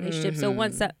breaker in a relationship. So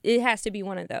once it has to be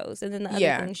one of those. And then the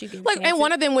other things you can like, and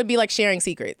one of them would be like sharing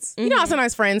secrets. You know how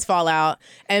sometimes friends fall out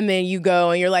and then you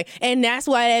go and you're like, and that's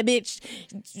why that bitch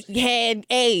had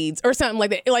AIDS or something like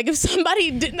that. Like if somebody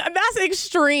didn't, that's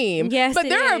extreme. Yes, but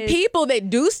there are people that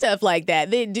do stuff like that.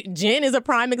 Jen is a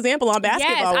prime example on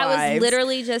Basketball Wives. I was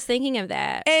literally just thinking of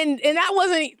that. And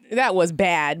that was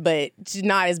bad, but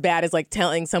not as bad as like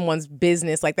telling someone's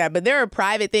business like that. But there are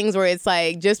private things where it's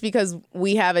like, just because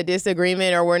we have a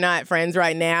disagreement or we're not friends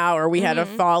right now or we had a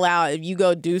fallout, if you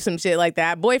go do some shit like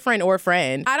that, boyfriend or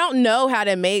friend, I don't know how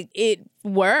to make it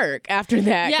work after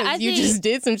that, because you just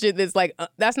did some shit that's like,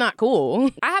 that's not cool.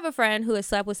 I have a friend who has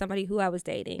slept with somebody who I was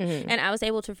dating, and I was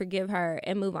able to forgive her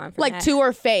and move on from like that. To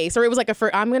her face, or it was like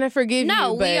I'm gonna forgive you.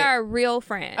 No, we are real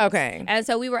friends. Okay. And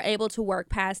so we were able to work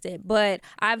past it. But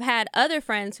I've had other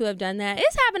friends who have done that.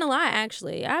 It's happened a lot,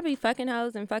 actually. I be fucking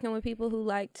hoes and fucking with people who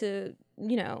like to,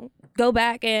 you know, go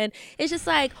back, and it's just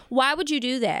like, why would you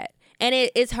do that? And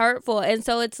it's hurtful. And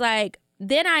so it's like,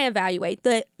 then I evaluate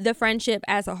the friendship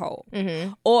as a whole.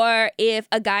 Or if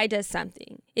a guy does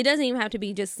something It doesn't even have to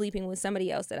be just sleeping with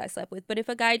somebody else that I slept with. But if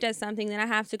a guy does something, then I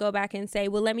have to go back and say,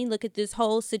 well, let me look at this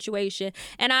whole situation.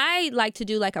 And I like to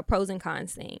do like a pros and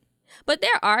cons thing. But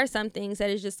there are some things that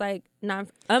is just like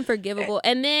unforgivable.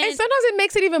 And sometimes it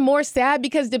makes it even more sad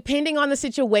because depending on the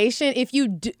situation, if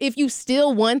you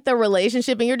still want the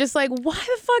relationship and you're just like, why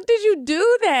the fuck did you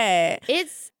do that?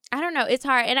 I don't know. It's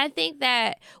hard. And I think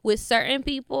that with certain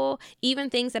people, even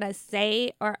things that I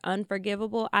say are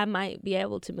unforgivable, I might be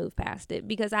able to move past it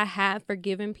because I have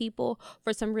forgiven people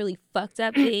for some really fucked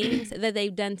up things that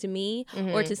they've done to me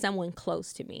or to someone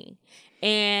close to me.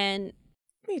 And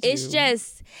it's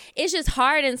just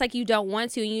hard, and it's like you don't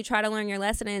want to, and you try to learn your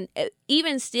lesson. And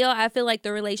even still, I feel like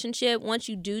the relationship, once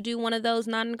you do one of those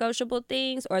non-negotiable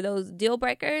things or those deal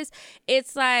breakers,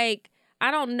 it's like, I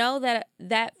don't know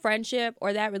that friendship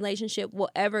or that relationship will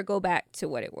ever go back to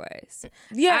what it was.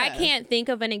 Yeah. I can't think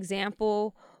of an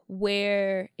example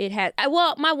where it has.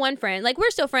 Well, my one friend, like, we're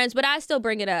still friends, but I still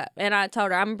bring it up. And I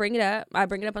told her I'm going to bring it up. I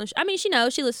bring it up on the show. I mean, she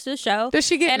knows. She listens to the show. Does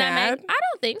she get mad? I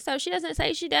don't think so. She doesn't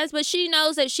say she does, but she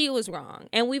knows that she was wrong.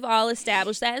 And we've all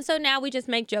established that. And so now we just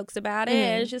make jokes about it.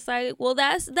 And it's just like, well,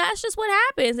 that's just what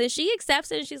happens. And she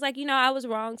accepts it. And she's like, I was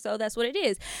wrong. So that's what it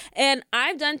is. And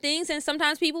I've done things, and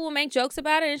sometimes people will make jokes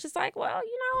about it. And it's just like, well,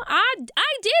 I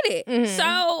did it.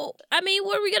 So, I mean,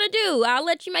 what are we going to do? I'll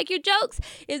let you make your jokes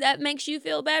if that makes you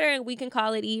feel better, and we can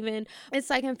call it even. It's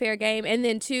like in fair game. And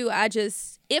then two,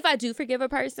 if I do forgive a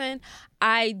person,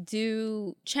 I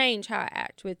do change how I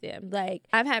act with them. Like,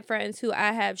 I've had friends who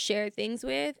I have shared things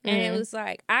with, and it was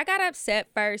like, I got upset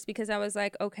first because I was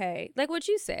like, okay, like what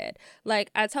you said.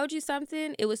 Like, I told you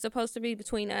something, it was supposed to be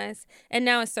between us, and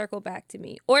now it's circled back to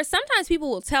me. Or sometimes people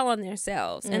will tell on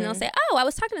themselves, and they'll say, oh, I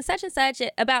was talking to such and such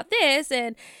about this,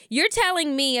 and you're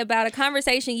telling me about a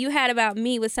conversation you had about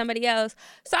me with somebody else.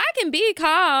 So I can be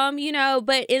calm,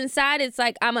 but inside it's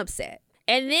like, I'm upset.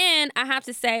 And then I have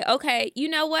to say, okay, you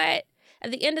know what?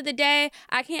 At the end of the day,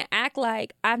 I can't act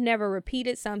like I've never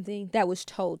repeated something that was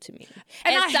told to me.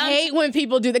 And I hate when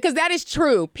people do that, because that is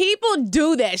true. People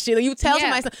do that shit. You tell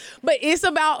somebody something, but it's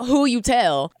about who you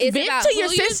tell. Vent to your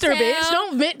sister, bitch.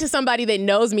 Don't vent to somebody that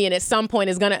knows me and at some point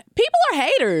is gonna. People are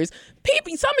haters.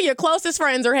 Some of your closest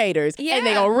friends are haters. Yeah. And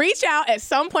they gonna reach out at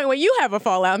some point when you have a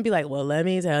fallout and be like, well, let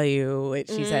me tell you what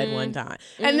she said one time.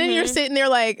 And then you're sitting there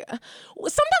like, sometimes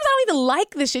I don't even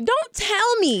like this shit. Don't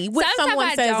tell me what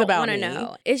someone says about me.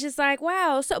 Know. It's just like,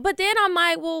 wow. So, but then I'm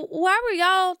like, well, why were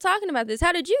y'all talking about this?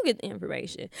 How did you get the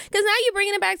information? Because now you're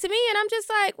bringing it back to me, and I'm just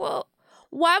like, well,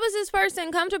 why was this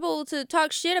person comfortable to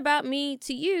talk shit about me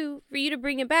to you for you to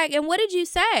bring it back? And what did you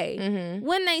say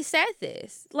when they said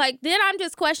this? Like, then I'm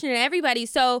just questioning everybody.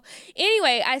 So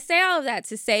anyway, I say all of that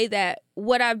to say that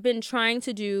what I've been trying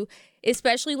to do,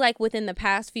 especially like within the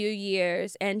past few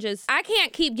years, and just, I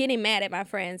can't keep getting mad at my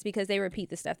friends because they repeat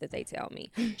the stuff that they tell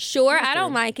me. Sure, I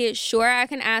don't like it. Sure, I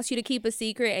can ask you to keep a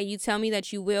secret and you tell me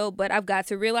that you will, but I've got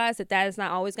to realize that is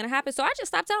not always going to happen. So I just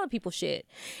stop telling people shit.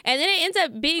 And then it ends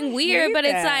up being weird, but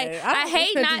it's like, I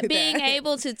hate not being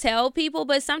able to tell people,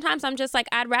 but sometimes I'm just like,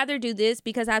 I'd rather do this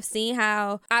because I've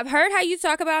heard how you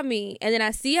talk about me, and then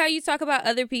I see how you talk about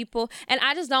other people, and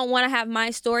I just don't want to have my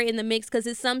story in the mix because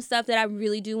it's some stuff that I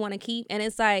really do want to keep. And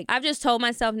it's like, I've just told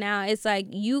myself now, it's like,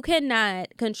 you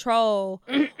cannot control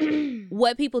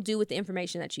what people do with the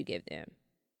information that you give them.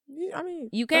 Yeah, I mean,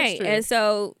 you can't. And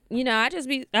so, I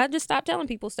just stop telling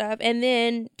people stuff. And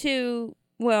then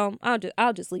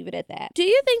I'll just leave it at that. Do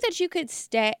you think that you could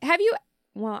stay?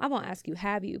 Well, I won't ask you,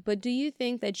 have you, but do you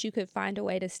think that you could find a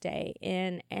way to stay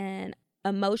in an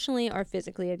emotionally or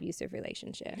physically abusive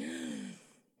relationship?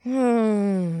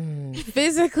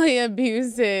 Physically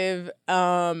abusive.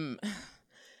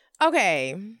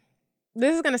 Okay.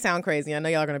 This is going to sound crazy. I know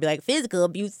y'all are going to be like, physical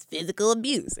abuse.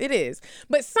 It is.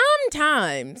 But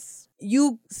sometimes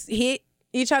you hit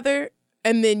each other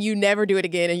and then you never do it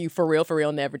again, and you for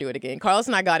real never do it again. Carlos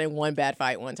and I got in one bad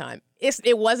fight one time.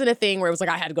 It wasn't a thing where it was like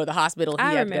I had to go to the hospital. He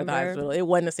had to go to the hospital. It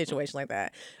wasn't a situation like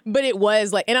that. But it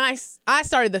was like, and I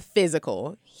started the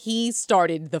physical. He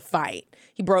started the fight.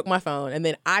 He broke my phone, and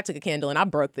then I took a candle and I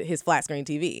broke his flat screen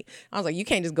TV. I was like, you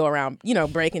can't just go around,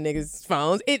 breaking niggas'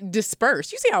 phones. It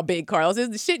dispersed. You see how big Carlos is?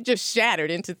 The shit just shattered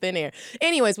into thin air.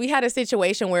 Anyways, we had a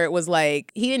situation where it was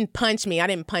like, he didn't punch me. I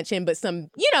didn't punch him, but some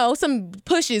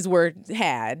pushes were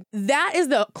had. That is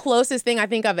the closest thing I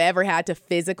think I've ever had to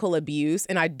physical abuse,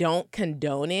 and I don't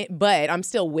condone it, but I'm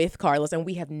still with Carlos, and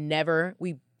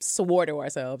we swore to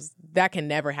ourselves that can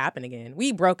never happen again.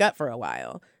 We broke up for a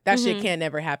while. That shit can't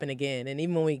never happen again. And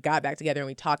even when we got back together and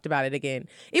we talked about it again,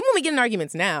 even when we get in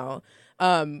arguments now,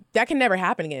 that can never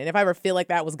happen again. And if I ever feel like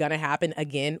that was gonna happen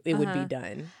again, it would be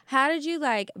done. How did you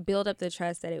like build up the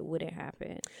trust that it wouldn't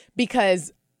happen?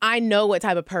 Because I know what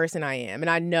type of person I am, and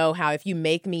I know how if you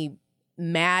make me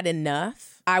mad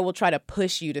enough, I will try to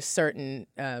push you to certain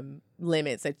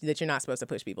limits that you're not supposed to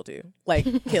push people to, like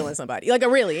killing somebody. Like,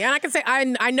 really. And I can say,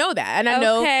 I know that. And I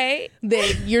know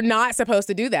that you're not supposed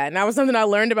to do that. And that was something I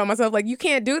learned about myself. Like, you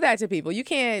can't do that to people. You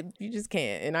just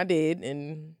can't. And I did.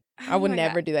 And I would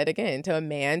never do that again to a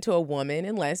man, to a woman,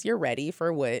 unless you're ready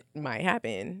for what might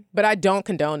happen. But I don't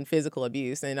condone physical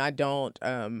abuse, and I think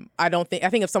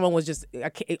if someone was just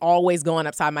always going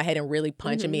upside my head and really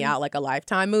punching me out like a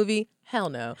Lifetime movie,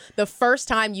 hell no. The first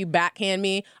time you backhand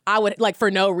me, I would, like, for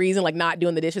no reason, like not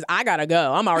doing the dishes, I gotta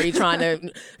go. I'm already trying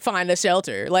to find a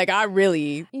shelter. Like,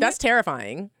 that's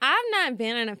terrifying. I've not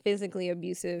been in a physically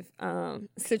abusive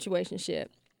situationship.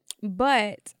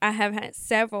 But I have had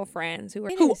several friends who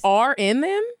are in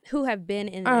them? Who have been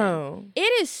in them.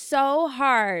 It is so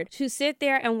hard to sit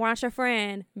there and watch a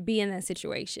friend be in that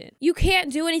situation. You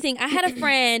can't do anything. I had a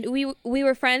friend, we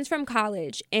were friends from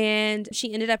college, and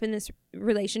she ended up in this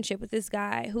relationship with this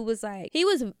guy who was like, he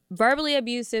was verbally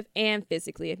abusive and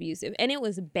physically abusive, and it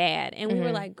was bad. And we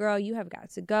were like, girl, you have got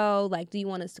to go. Like, do you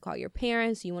want us to call your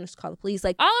parents? Do you want us to call the police?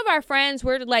 Like, all of our friends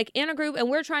were like in a group,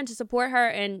 and we're trying to support her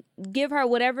and give her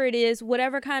whatever it is,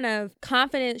 whatever kind of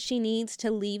confidence she needs to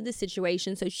leave the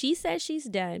situation. So she says she's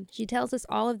done. She tells us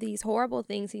all of these horrible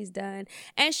things he's done,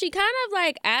 and she kind of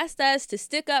like asked us to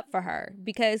stick up for her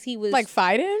because he was like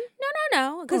fighting.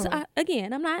 No, because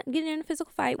again, I'm not getting in a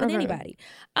physical fight with anybody.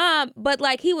 But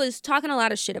like, he was talking a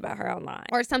lot of shit about her online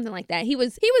or something like that. He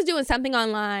was doing something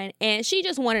online, and she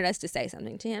just wanted us to say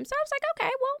something to him. So I was like,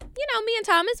 okay, well, me and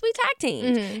Thomas, we tag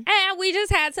teamed, and we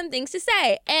just had some things to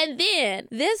say. And then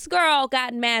this girl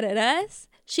got mad at us.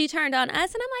 She turned on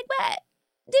us, and I'm like, but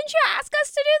didn't you ask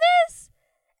us to do this?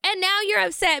 And now you're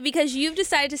upset because you've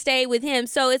decided to stay with him.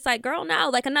 So it's like, girl, no.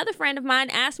 Like, another friend of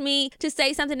mine asked me to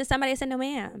say something to somebody. I said, no,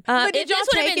 ma'am. But did y'all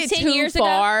take it too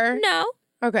far? No.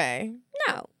 Okay.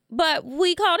 No. But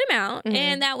we called him out,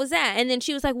 and that was that. And then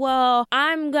she was like, well,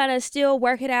 I'm going to still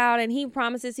work it out, and he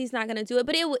promises he's not going to do it.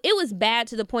 But it was bad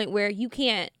to the point where you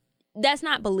can't. That's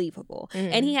not believable.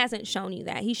 And he hasn't shown you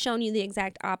that. He's shown you the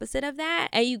exact opposite of that.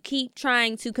 And you keep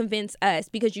trying to convince us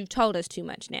because you've told us too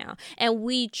much now. And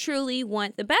we truly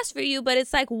want the best for you. But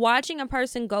it's like, watching a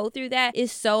person go through that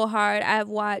is so hard. I've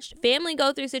watched family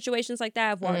go through situations like that.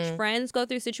 I've watched friends go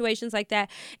through situations like that.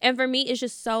 And for me, it's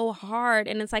just so hard.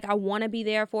 And it's like, I want to be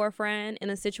there for a friend in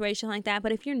a situation like that.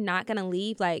 But if you're not going to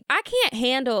leave, like, I can't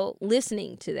handle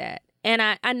listening to that. And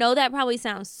I know that probably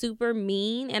sounds super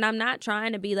mean, and I'm not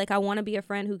trying to be like, I want to be a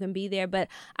friend who can be there, but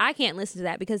I can't listen to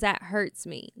that because that hurts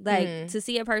me. Like, to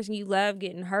see a person you love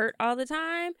getting hurt all the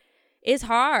time, it's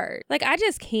hard. Like, I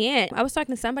just can't. I was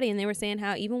talking to somebody, and they were saying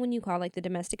how even when you call like the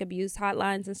domestic abuse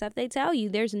hotlines and stuff, they tell you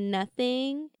there's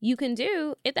nothing you can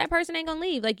do if that person ain't gonna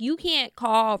leave. Like, you can't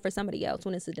call for somebody else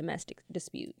when it's a domestic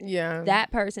dispute. Yeah.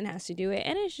 That person has to do it,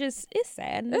 and it's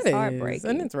sad, and it's heartbreaking.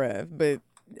 And it's rough, but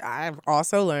I've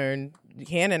also learned,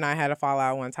 Hannah and I had a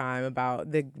fallout one time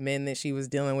about the men that she was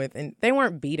dealing with, and they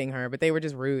weren't beating her, but they were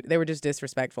just rude. They were just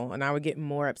disrespectful, and I would get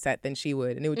more upset than she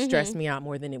would, and it would stress me out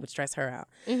more than it would stress her out.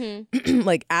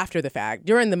 Like, after the fact.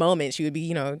 During the moment, she would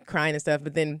be, crying and stuff,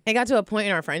 but then it got to a point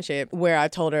in our friendship where I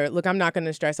told her, look, I'm not going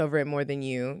to stress over it more than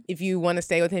you. If you want to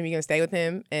stay with him, you're going to stay with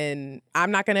him, and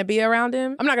I'm not going to be around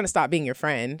him. I'm not going to stop being your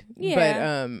friend,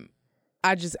 but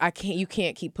you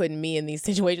can't keep putting me in these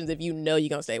situations if you know you're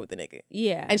going to stay with the nigga.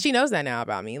 Yeah. And she knows that now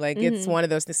about me. Like, it's one of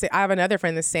those, I have another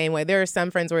friend the same way. There are some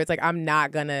friends where it's like,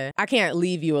 I can't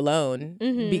leave you alone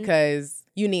because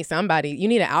you need somebody. You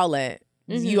need an outlet.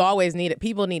 You always need it.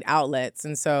 People need outlets.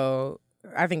 And so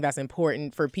I think that's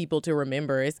important for people to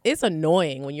remember. It's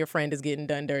annoying when your friend is getting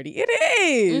done dirty. It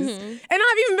is. And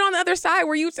I've even been on the other side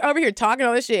where you over here talking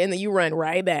all this shit and then you run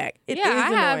right back. It is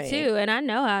annoying. Have too. And I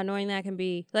know how annoying that can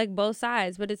be. Like, both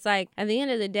sides. But it's like, at the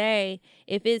end of the day,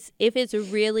 if it's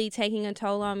really taking a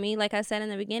toll on me, like I said in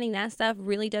the beginning, that stuff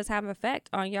really does have an effect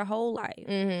on your whole life.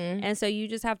 And so you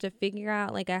just have to figure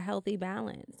out like a healthy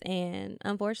balance. And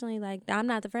unfortunately, like, I'm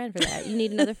not the friend for that. You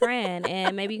need another friend.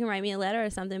 And maybe you can write me a letter or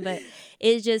something. But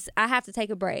it's just, I have to take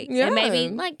a break. And maybe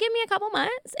like, give me a couple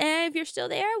months. And if you're still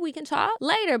there, we can talk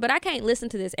later. But I can't listen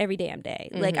to this every day. damn day.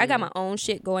 Like, I got my own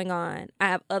shit going on. I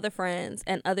have other friends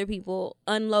and other people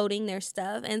unloading their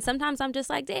stuff. And sometimes I'm just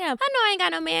like, damn, I know I ain't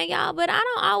got no man, y'all, but I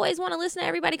don't always want to listen to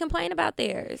everybody complain about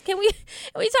theirs. Can we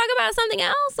talk about something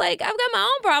else? Like, I've got my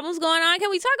own problems going on. Can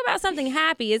we talk about something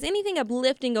happy? Is anything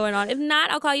uplifting going on? If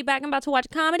not, I'll call you back. I'm about to watch a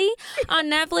comedy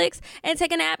on Netflix and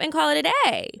take a nap and call it a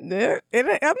day. I mean,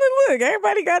 look,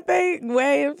 everybody got their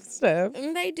way of stuff.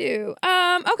 They do.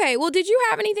 Okay, well, did you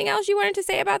have anything else you wanted to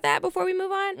say about that before we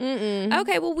move on? Mm-mm.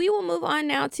 Okay, well, we will move on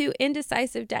now to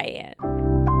Indecisive Diane.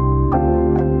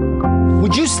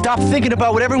 Would you stop thinking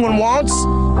about what everyone wants?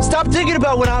 Stop thinking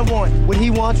about what I want, what he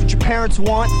wants, what your parents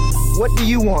want. What do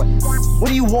you want? What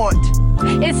do you want?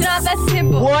 It's not that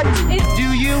simple. What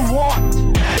do you want?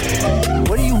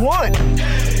 What do you want?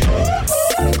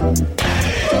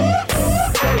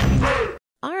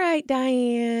 All right,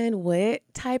 Diane, what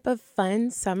type of fun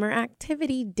summer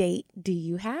activity date do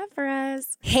you have for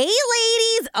us? Hey,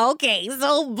 ladies. Okay,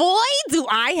 so boy, do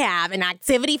I have an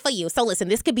activity for you. So listen,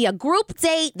 this could be a group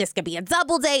date. This could be a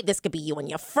double date. This could be you and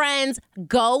your friends.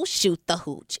 Go shoot the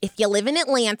hooch. If you live in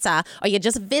Atlanta or you're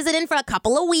just visiting for a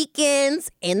couple of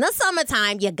weekends in the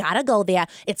summertime, you gotta go there.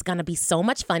 It's gonna be so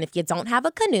much fun. If you don't have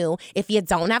a canoe, if you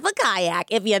don't have a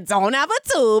kayak, if you don't have a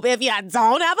tube, if you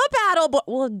don't have a paddle board.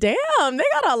 Well, damn, they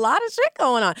got a lot of shit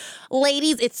going on.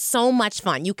 Ladies, it's so much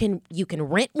fun. You can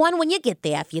rent one when you get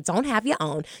there. If you don't have your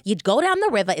own, you'd go down the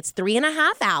river. It's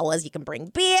 3.5 hours. You can bring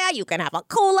beer. You can have a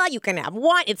cooler. You can have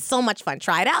wine. It's so much fun.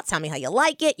 Try it out. Tell me how you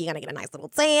like it. You're going to get a nice little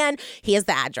tan. Here's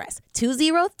the address.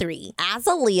 203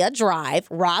 Azalea Drive,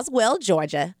 Roswell,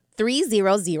 Georgia,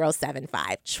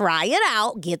 30075. Try it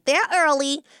out. Get there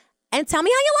early. And tell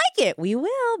me how you like it. We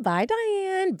will. Bye,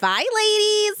 Diane. Bye,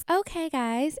 ladies. Okay,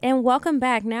 guys, and welcome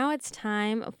back. Now it's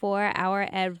time for our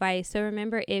advice. So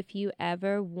remember, if you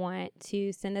ever want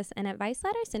to send us an advice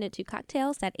letter, send it to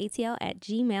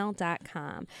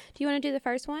cocktails@atl@gmail.com. Do you want to do the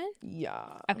first one? Yeah.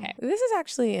 Okay. This is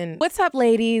actually in What's Up,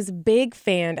 Ladies? Big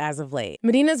fan as of late.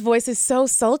 Medina's voice is so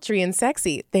sultry and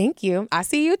sexy. Thank you. I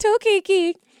see you too,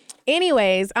 Kiki.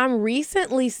 Anyways, I'm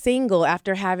recently single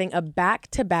after having a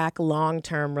back-to-back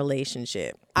long-term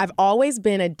relationship. I've always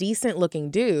been a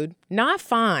decent-looking dude, not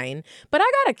fine, but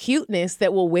I got a cuteness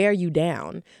that will wear you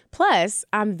down. Plus,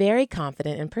 I'm very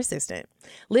confident and persistent.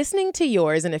 Listening to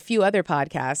yours and a few other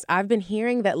podcasts, I've been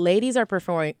hearing that ladies are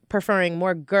preferring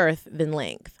more girth than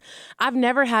length. I've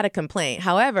never had a complaint.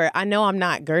 However, I know I'm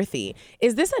not girthy.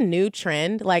 Is this a new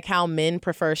trend, like how men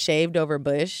prefer shaved over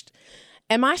bushed?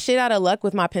 Am I shit out of luck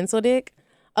with my pencil dick?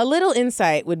 A little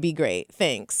insight would be great.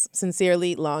 Thanks.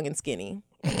 Sincerely, Long and Skinny.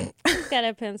 Got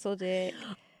a pencil dick.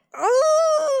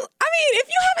 Oh, I mean, if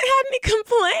you haven't had any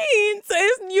complaints,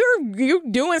 you're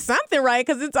doing something right,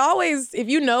 because it's always, if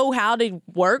you know how to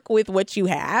work with what you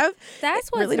have, that's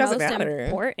what's really most matter.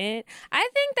 important. I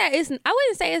think that is, I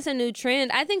wouldn't say it's a new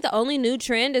trend. I think the only new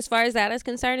trend as far as that is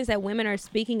concerned is that women are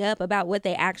speaking up about what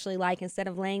they actually like instead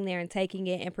of laying there and taking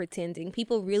it and pretending.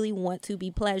 People really want to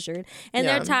be pleasured, and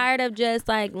they're tired of just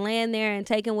like laying there and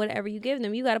taking whatever you give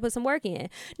them. You got to put some work in.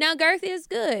 Now, girth is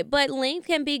good, but length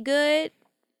can be good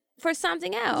for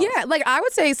something else. Yeah, like I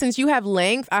would say, since you have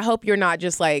length, I hope you're not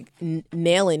just like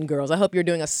nailing girls. I hope you're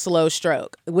doing a slow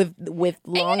stroke with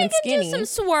long and skinny. And you can do some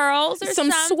swirls or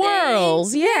some something.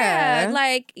 swirls, yeah.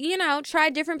 Like, try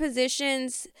different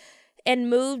positions and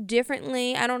move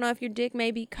differently. I don't know if your dick may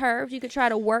be curved. You could try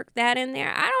to work that in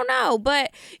there. I don't know,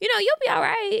 but you'll be all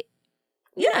right.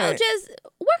 You know, just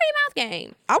work on your mouth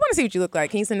game. I want to see what you look like.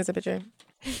 Can you send us a picture?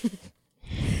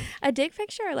 A dick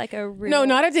picture or like a real? No,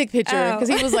 not a dick picture. Because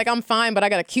he was like, I'm fine, but I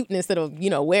got a cuteness that'll,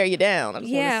 wear you down.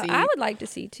 I would like to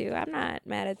see too. I'm not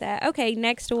mad at that. Okay,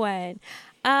 next one.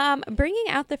 Bringing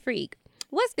out the freak.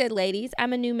 What's good, ladies?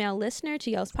 I'm a new male listener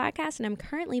to y'all's podcast, and I'm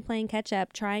currently playing catch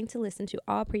up, trying to listen to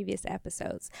all previous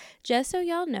episodes. Just so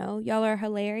y'all know, y'all are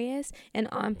hilarious and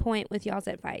on point with y'all's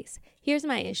advice. Here's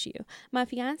my issue. My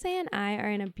fiance and I are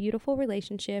in a beautiful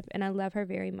relationship, and I love her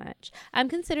very much. I'm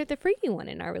considered the freaky one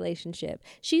in our relationship.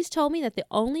 She's told me that the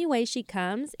only way she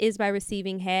comes is by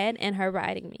receiving head and her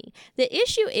riding me. The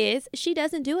issue is she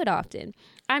doesn't do it often.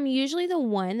 I'm usually the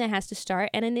one that has to start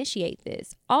and initiate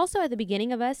this. Also, at the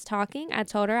beginning of us talking, I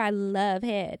told her I love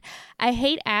head. I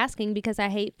hate asking because I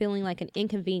hate feeling like an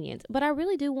inconvenience, but I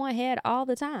really do want head all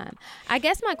the time. I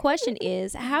guess my question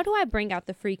is, how do I bring out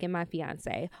the freak in my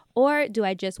fiance? Or do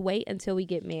I just wait until we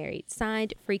get married?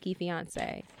 Signed, Freaky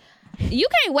Fiance. You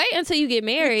can't wait until you get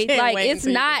married. Like it's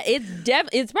not. It's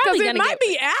probably because gonna it might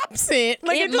be absent.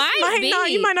 Like it might be.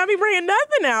 Not, you might not be bringing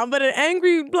nothing out, but an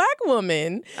angry black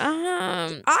woman. I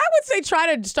would say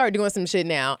try to start doing some shit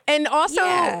now, and also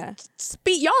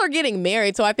y'all are getting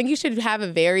married, so I think you should have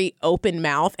a very open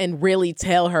mouth and really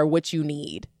tell her what you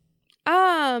need.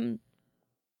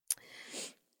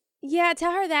 Yeah,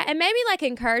 tell her that, and maybe like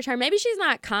encourage her. Maybe she's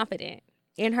not confident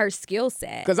in her skill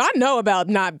set. Because I know about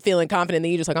not feeling confident,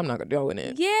 then you just like, I'm not gonna do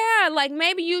it. Yeah, like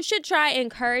maybe you should try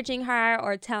encouraging her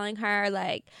or telling her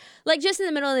like just in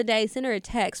the middle of the day, send her a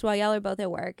text while y'all are both at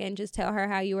work and just tell her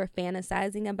how you were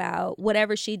fantasizing about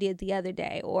whatever she did the other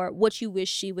day or what you wish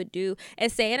she would do,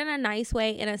 and say it in a nice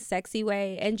way, in a sexy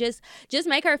way, and just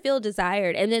make her feel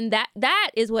desired. And then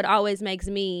that is what always makes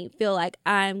me feel like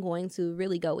I'm going to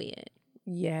really go in.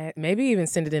 Yeah, maybe even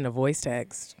send it in a voice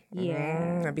text.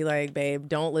 Yeah. I'd be like, babe,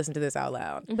 don't listen to this out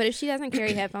loud. But if she doesn't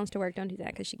carry headphones to work, don't do that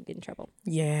because she can get in trouble.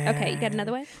 Yeah. Okay, you got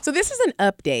another one? So this is an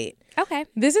update. Okay.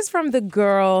 This is from the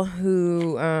girl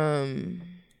who,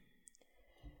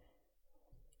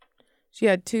 she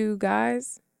had 2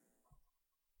 guys.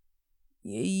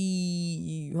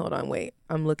 Hold on, wait.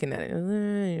 I'm looking at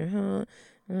it.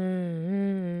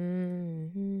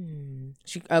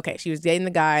 She was dating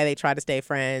the guy. They tried to stay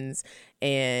friends,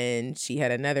 and she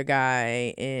had another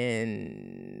guy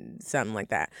and something like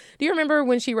that. Do you remember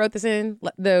when she wrote this in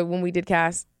when we did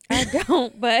cast? I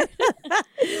don't, but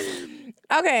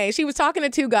okay. She was talking to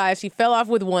 2 guys. She fell off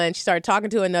with one. She started talking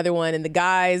to another one, and the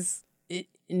guys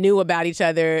knew about each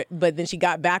other. But then she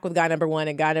got back with guy number 1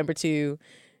 and guy number 2.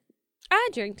 I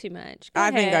drink too much.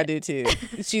 I think I do too.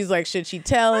 She's like, should she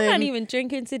tell him? I'm not even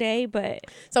drinking today, but.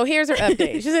 So here's her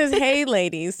update. She says, hey,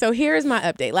 ladies. So here's my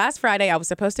update. Last Friday, I was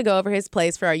supposed to go over his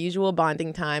place for our usual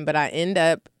bonding time, but I end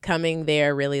up coming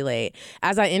there really late.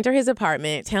 As I enter his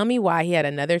apartment, tell me why he had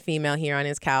another female here on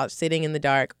his couch, sitting in the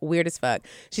dark. Weird as fuck.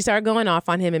 She started going off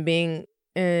on him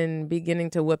and beginning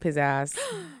to whoop his ass.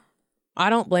 I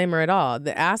don't blame her at all.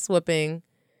 The ass whooping.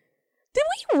 Did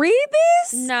we read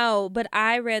this? No, but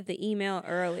I read the email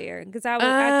earlier because I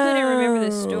couldn't remember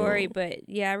the story, but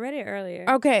yeah, I read it earlier.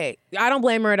 Okay, I don't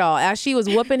blame her at all. As she was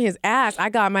whooping his ass, I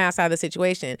got my ass out of the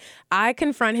situation. I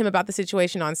confront him about the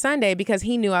situation on Sunday because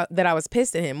he knew that I was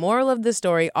pissed at him. Moral of the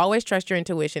story, always trust your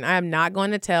intuition. I am not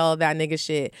going to tell that nigga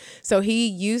shit. So he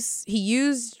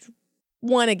used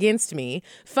one against me.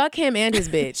 Fuck him and his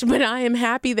bitch. But I am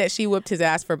happy that she whooped his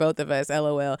ass for both of us.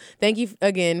 LOL. Thank you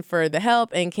again for the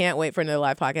help and can't wait for another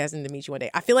live podcast and to meet you one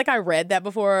day. I feel like I read that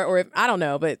before, or I don't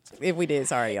know, but if we did,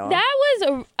 sorry, y'all. That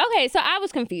was okay. So I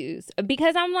was confused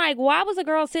because I'm like, why was a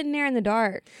girl sitting there in the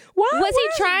dark? Why was he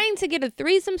trying to get a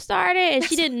threesome started and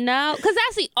she didn't know? Because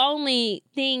that's the only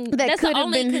thing. That's the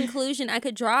only conclusion I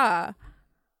could draw.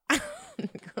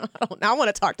 I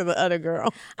want to talk to the other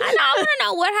girl. I want to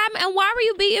know what happened and why were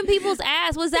you beating people's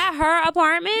ass? Was that her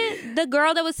apartment? The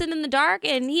girl that was sitting in the dark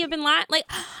and he had been lying? Like,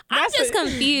 I'm just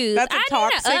confused. That's a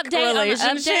toxic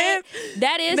relationship.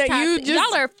 That is that toxic.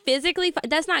 Y'all are physically.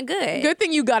 That's not good. Good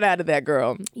thing you got out of that,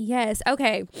 girl. Yes.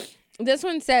 Okay. This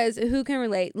one says, who can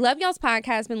relate? Love y'all's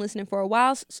podcast. Been listening for a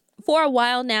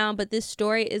while now, but this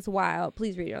story is wild.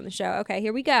 Please read it on the show. Okay,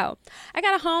 here we go. I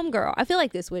got a homegirl. I feel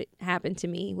like this would happen to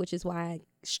me, which is why I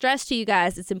stress to you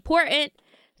guys it's important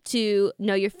to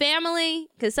know your family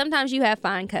because sometimes you have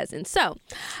fine cousins. So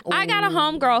I got a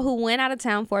homegirl who went out of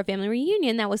town for a family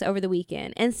reunion that was over the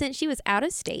weekend. And since she was out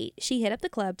of state, she hit up the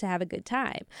club to have a good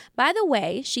time. By the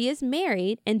way, she is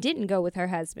married and didn't go with her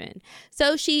husband.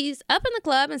 So she's up in the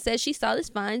club and says she saw this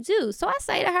fine dude. So I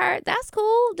say to her, that's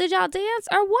cool. Did y'all dance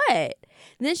or what?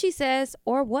 And then she says,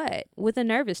 or what? With a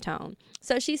nervous tone.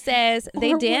 So she says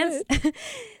they danced.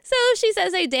 So she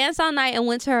says they danced all night and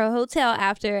went to her hotel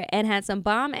after and had some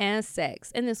bomb ass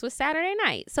sex. And this was Saturday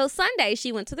night. So Sunday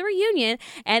she went to the reunion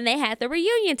and they had the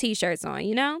reunion t-shirts on,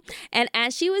 you know? And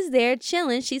as she was there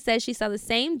chilling, she said she saw the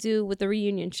same dude with the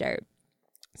reunion shirt.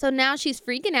 So now she's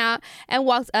freaking out and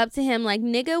walks up to him like,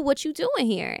 nigga, what you doing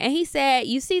here? And he said,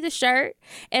 you see the shirt?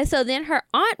 And so then her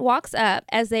aunt walks up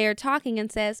as they are talking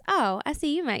and says, oh, I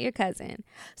see you met your cousin.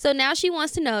 So now she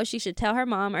wants to know if she should tell her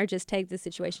mom or just take the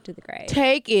situation to the grave.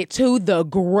 Take it to the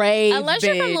grave, unless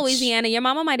bitch. You're from Louisiana, your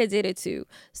mama might have did it too.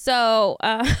 So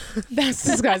that's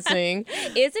disgusting.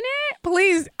 Isn't it?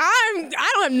 Please, I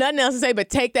don't have nothing else to say but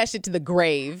take that shit to the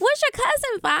grave. What's your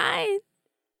cousin find?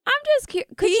 I'm just curious.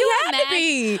 Could He you had to imagine?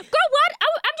 be. Girl, what?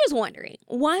 I'm just wondering.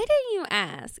 Why didn't you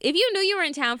ask? If you knew you were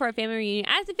in town for a family reunion,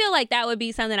 I feel like that would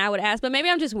be something I would ask. But maybe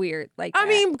I'm just weird. Like I that.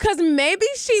 mean, because maybe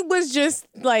she was just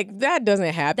like, that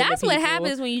doesn't happen. That's to what people.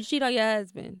 happens when you cheat on your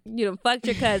husband. You done fucked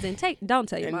your cousin. Don't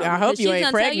tell your And mom. I hope because you she's ain't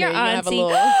gonna tell pregnant. your You have a auntie.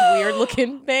 little weird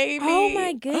looking baby. Oh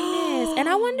my goodness. And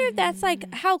I wonder if that's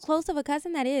like how close of a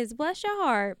cousin that is. Bless your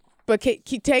heart. But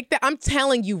take that. I'm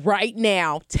telling you right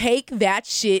now, take that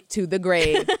shit to the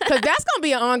grave. Because that's going to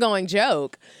be an ongoing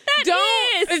joke.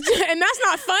 That is. And that's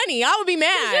not funny. I would be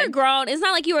mad. You're grown. It's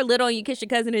not like you were little and you kissed your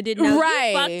cousin and didn't know. Right.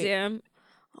 You fucked him.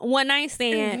 One night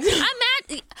stand. I'm mad.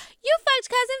 You fucked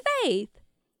Cousin Faith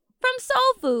from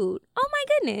Soul Food. Oh my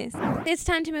goodness. It's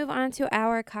time to move on to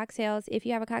our cocktails. If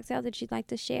you have a cocktail that you'd like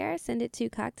to share, send it to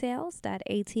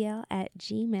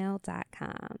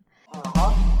cocktails.atl@gmail.com.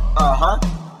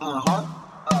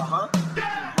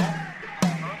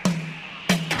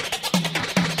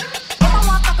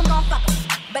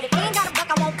 But if you ain't got a buck,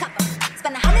 I won't cover.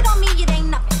 Spend 100 on me, it ain't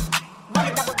nothing.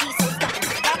 Run a double D, so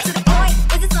stuffing. Back to the point.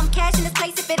 Is it some cash in this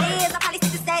place? If it is, I'll probably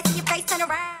stick the sass in your face, turn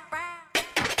around.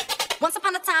 Once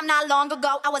upon a time, not long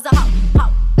ago, I was a hoe.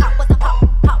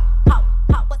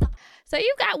 So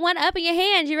you've got one up in your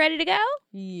hand. You ready to go?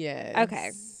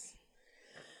 Yes.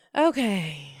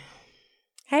 Okay.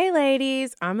 Hey,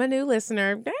 ladies. I'm a new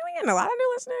listener. Dang, we getting a lot of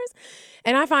new listeners.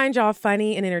 And I find y'all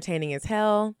funny and entertaining as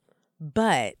hell.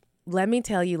 But let me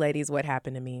tell you, ladies, what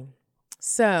happened to me.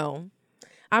 So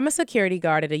I'm a security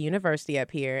guard at a university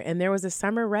up here, and there was a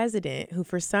summer resident who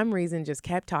for some reason just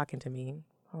kept talking to me.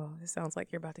 Oh, this sounds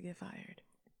like you're about to get fired.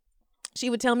 She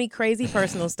would tell me crazy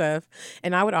personal stuff,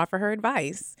 and I would offer her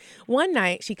advice. One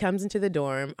night, she comes into the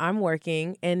dorm, I'm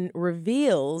working, and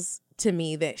reveals to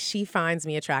me that she finds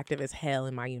me attractive as hell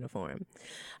in my uniform.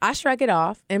 I shrug it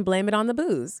off and blame it on the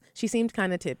booze. She seemed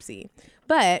kind of tipsy.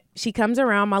 But she comes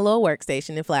around my little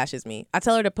workstation and flashes me. I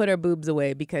tell her to put her boobs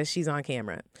away because she's on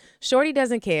camera. Shorty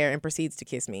doesn't care and proceeds to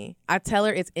kiss me. I tell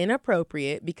her it's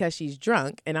inappropriate because she's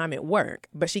drunk and I'm at work,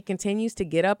 but she continues to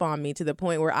get up on me to the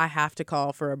point where I have to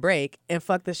call for a break and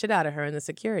fuck the shit out of her in the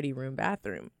security room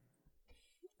bathroom.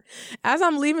 As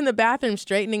I'm leaving the bathroom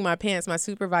straightening my pants, my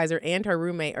supervisor and her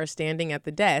roommate are standing at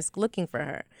the desk looking for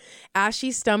her. As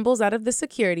she stumbles out of the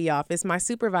security office, my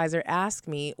supervisor asked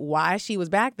me why she was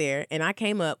back there, and I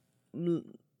came up with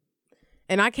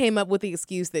the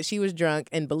excuse that she was drunk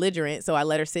and belligerent, so I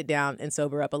let her sit down and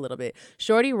sober up a little bit.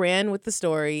 Shorty ran with the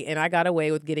story, and I got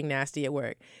away with getting nasty at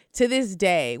work. To this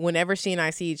day, whenever she and I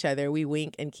see each other, we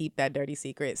wink and keep that dirty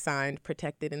secret, signed,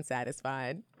 protected, and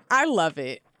satisfied. I love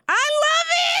it.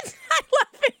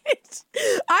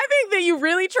 I think that you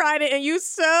really tried it and you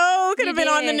so could have been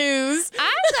on the news.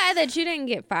 I'm glad that you didn't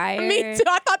get fired. Me too.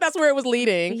 I thought that's where it was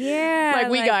leading. Yeah. Like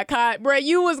we got caught. Brett,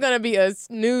 you was going to be a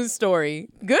news story.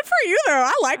 Good for you, though.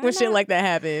 I like when shit like that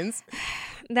happens.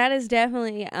 That is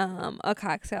definitely a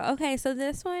cocktail. Okay, so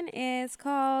this one is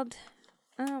called,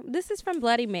 this is from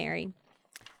Bloody Mary.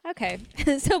 Okay,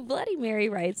 so Bloody Mary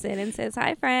writes in and says,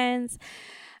 "Hi, friends.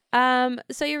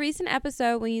 So your recent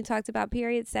episode when you talked about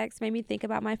period sex made me think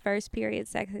about my first period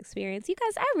sex experience. You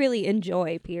guys, I really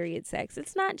enjoy period sex.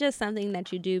 It's not just something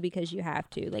that you do because you have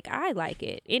to. Like, I like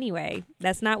it. Anyway,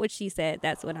 that's not what she said.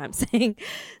 That's what I'm saying.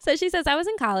 So she says, I was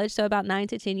in college, so about 9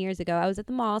 to 10 years ago, I was at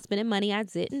the mall spending money I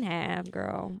didn't have.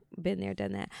 Girl, been there,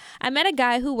 done that. I met a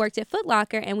guy who worked at Foot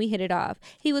Locker and we hit it off.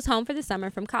 He was home for the summer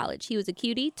from college. He was a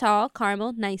cutie, tall,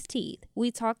 caramel, nice teeth.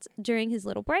 We talked during his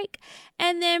little break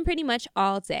and then pretty much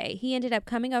all day. He ended up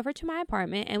coming over to my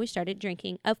apartment and we started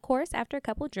drinking. Of course, after a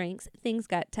couple drinks, things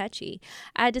got touchy.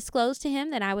 I disclosed to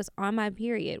him that I was on my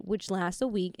period, which lasts a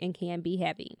week and can be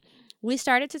heavy. We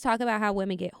started to talk about how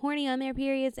women get horny on their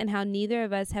periods and how neither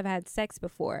of us have had sex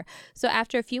before. So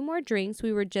after a few more drinks,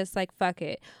 we were just like, fuck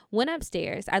it. Went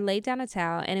upstairs, I laid down a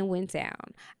towel and it went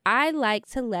down. I like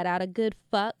to let out a good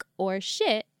fuck or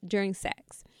shit during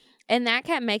sex. And that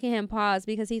kept making him pause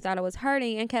because he thought it was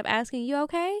hurting and kept asking, you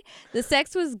okay? The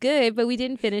sex was good, but we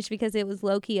didn't finish because it was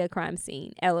low-key a crime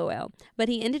scene, LOL. But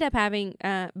he ended up leaving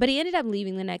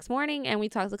the next morning and we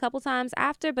talked a couple times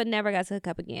after, but never got to hook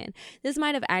up again. This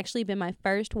might have actually been my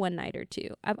first one night or two.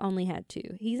 I've only had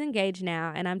 2. He's engaged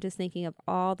now and I'm just thinking of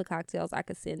all the cocktails I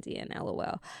could send in,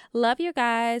 LOL. Love you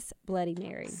guys, Bloody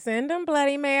Mary. Send them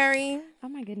Bloody Mary. Oh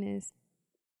my goodness.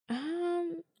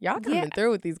 Y'all coming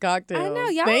through with these cocktails. I know.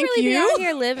 Y'all Thank really you. be out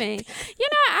here living. You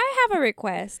know, I have a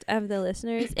request of the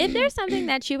listeners. If there's something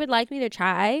that you would like me to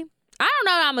try, I don't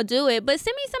know how I'm going to do it, but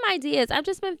send me some ideas. I've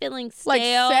just been feeling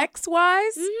stale. Like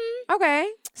sex-wise? Mm-hmm. Okay.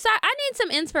 So I need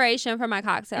some inspiration for my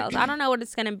cocktails. I don't know what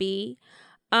it's going to be.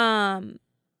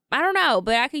 I don't know,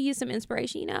 but I could use some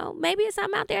inspiration. You know, maybe it's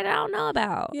something out there that I don't know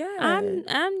about. Yeah.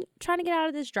 I'm trying to get out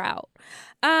of this drought.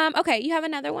 Okay, you have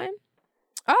another one?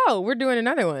 Oh, we're doing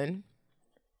another one.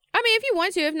 I mean, if you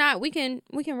want to. If not, we can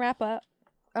wrap up.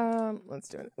 Let's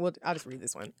do it. Well, I'll just read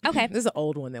this one. Okay. This is an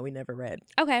old one that we never read.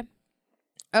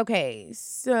 Okay,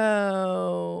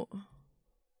 so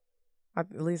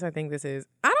at least I think this is.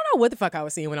 I don't know what the fuck I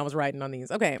was seeing when I was writing on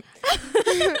these. Okay.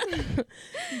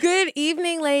 Good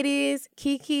evening, ladies.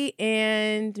 Kiki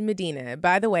and Medina.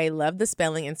 By the way, love the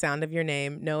spelling and sound of your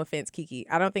name. No offense, Kiki.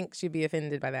 I don't think she'd be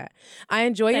offended by that. I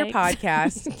enjoy your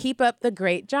podcast. Keep up the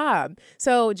great job.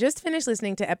 So just finished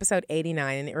listening to episode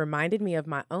 89 and it reminded me of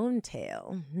my own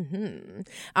tale.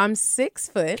 I'm 6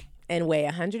 foot and weigh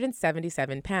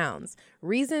 177 pounds.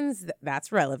 Reasons that's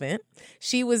relevant.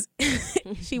 She was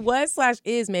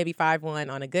 /is maybe 5'1"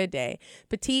 on a good day.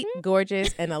 Petite,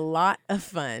 gorgeous, and a lot of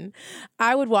fun.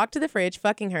 I would walk to the fridge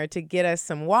fucking her to get us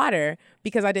some water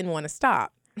because I didn't want to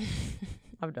stop.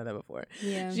 I've done that before.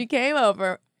 Yeah. She came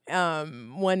over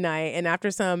one night, and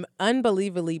after some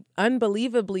unbelievably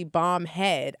bomb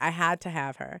head, I had to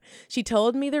have her. She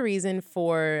told me the reason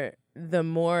for the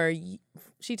more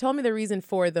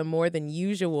than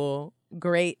usual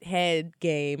great head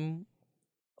game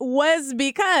was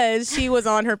because she was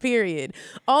on her period.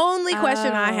 Only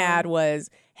question I had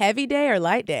was heavy day or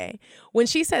light day. When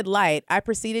she said light, I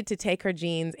proceeded to take her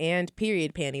jeans and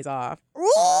period panties off.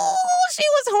 Ooh, she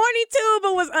was horny too,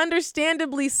 but was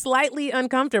understandably slightly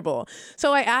uncomfortable.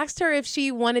 So I asked her if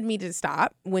she wanted me to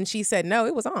stop. When she said no,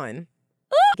 it was on.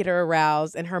 Get her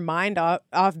aroused and her mind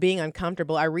off being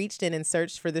uncomfortable, I reached in and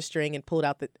searched for the string and pulled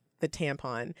out the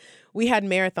tampon. We had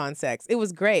marathon sex. It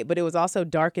was great, but it was also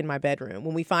dark in my bedroom.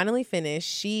 When we finally finished,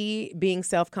 she, being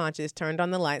self-conscious, turned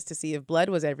on the lights to see if blood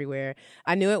was everywhere.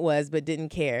 I knew it was, but didn't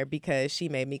care because she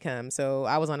made me come. So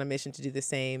I was on a mission to do the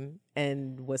same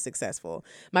and was successful.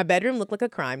 My bedroom looked like a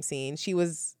crime scene. She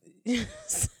was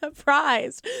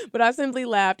surprised, but I simply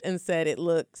laughed and said it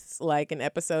looks like an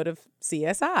episode of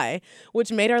CSI,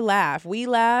 which made her laugh. We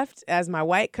laughed as my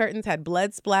white curtains had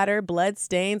blood splatter, blood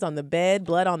stains on the bed,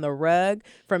 blood on the rug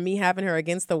from me having her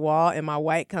against the wall, and my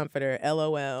white comforter.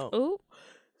 LOL. Ooh.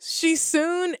 She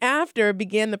soon after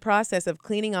began the process of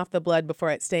cleaning off the blood before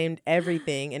it stained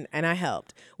everything, and I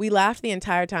helped. We laughed the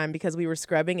entire time because we were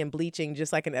scrubbing and bleaching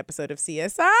just like an episode of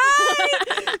CSI.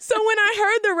 So when I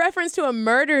heard the reference to a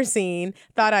murder scene,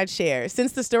 thought I'd share.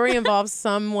 Since the story involves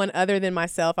someone other than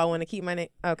myself, I want to keep my name.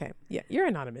 Okay, yeah, you're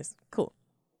anonymous. Cool.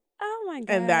 Oh my god.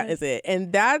 And that is it.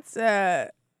 And that's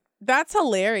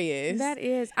hilarious. That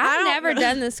is. I've never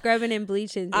done the scrubbing and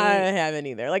bleaching thing. I haven't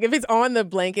either. Like if it's on the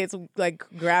blankets, like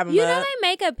grab them up. You know they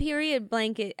make a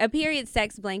period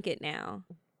sex blanket now.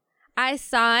 I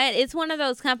saw it. It's one of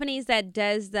those companies that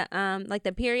does the like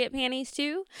the period panties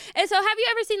too. And so have you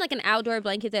ever seen like an outdoor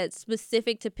blanket that's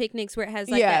specific to picnics where it has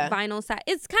like that vinyl side?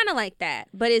 It's kind of like that,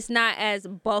 but it's not as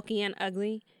bulky and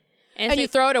ugly. And you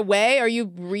throw it away or you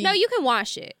No, you can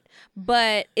wash it.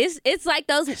 But it's like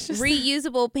those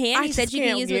reusable panties that you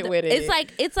can use with it.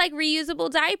 It's like reusable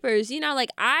diapers. You know,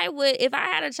 like I would, if I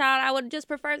had a child, I would just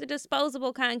prefer the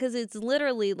disposable kind because it's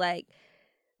literally like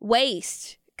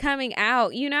waste coming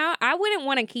out. You know, I wouldn't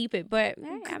want to keep it, but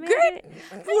hey, I mean,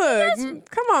 look,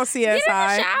 come on, CSI. Get in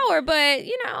the shower, but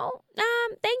you know,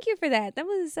 thank you for that. That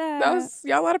was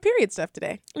y'all a lot of period stuff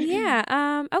today.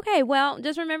 Yeah. Okay. Well,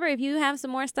 just remember if you have some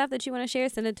more stuff that you want to share,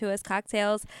 send it to us.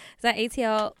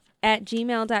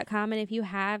 cocktails@atl@gmail.com. And if you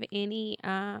have any,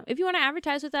 if you want to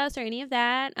advertise with us or any of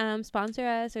that, sponsor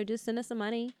us or just send us some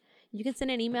money, you can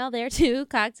send an email there to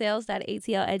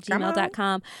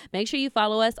cocktails.atl@gmail.com. Make sure you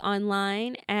follow us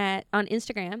online on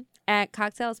Instagram at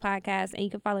Cocktails Podcast, and you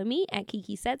can follow me at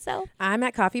Kiki Said So. I'm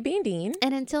at Coffee Bean Dean.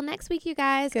 And until next week, you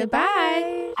guys,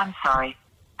 goodbye. I'm sorry,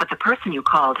 but the person you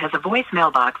called has a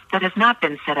voicemail box that has not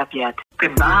been set up yet.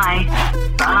 Goodbye.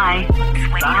 Bye.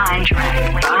 Bye.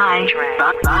 Bye.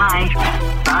 Bye.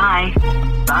 Bye.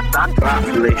 Bye.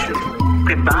 Population.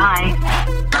 Goodbye.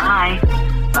 Bye.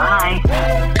 Bye.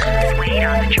 Wait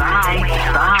on the drive.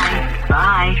 Bye.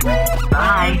 Bye.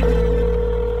 Bye.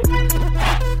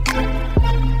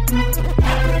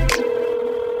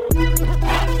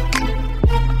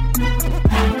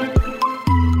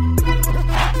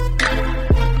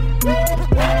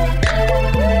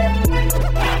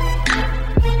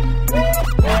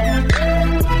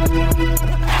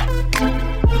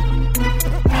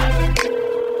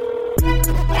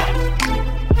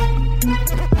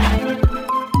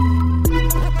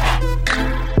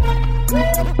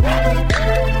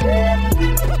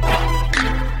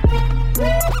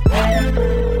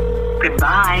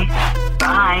 Goodbye.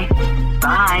 Bye.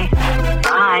 Bye. Bye.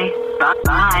 Bye.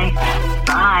 Bye.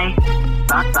 Bye. Bye.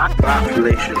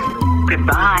 Population.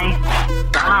 Goodbye.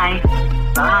 Bye.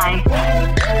 Bye.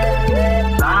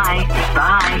 Bye.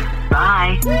 Bye.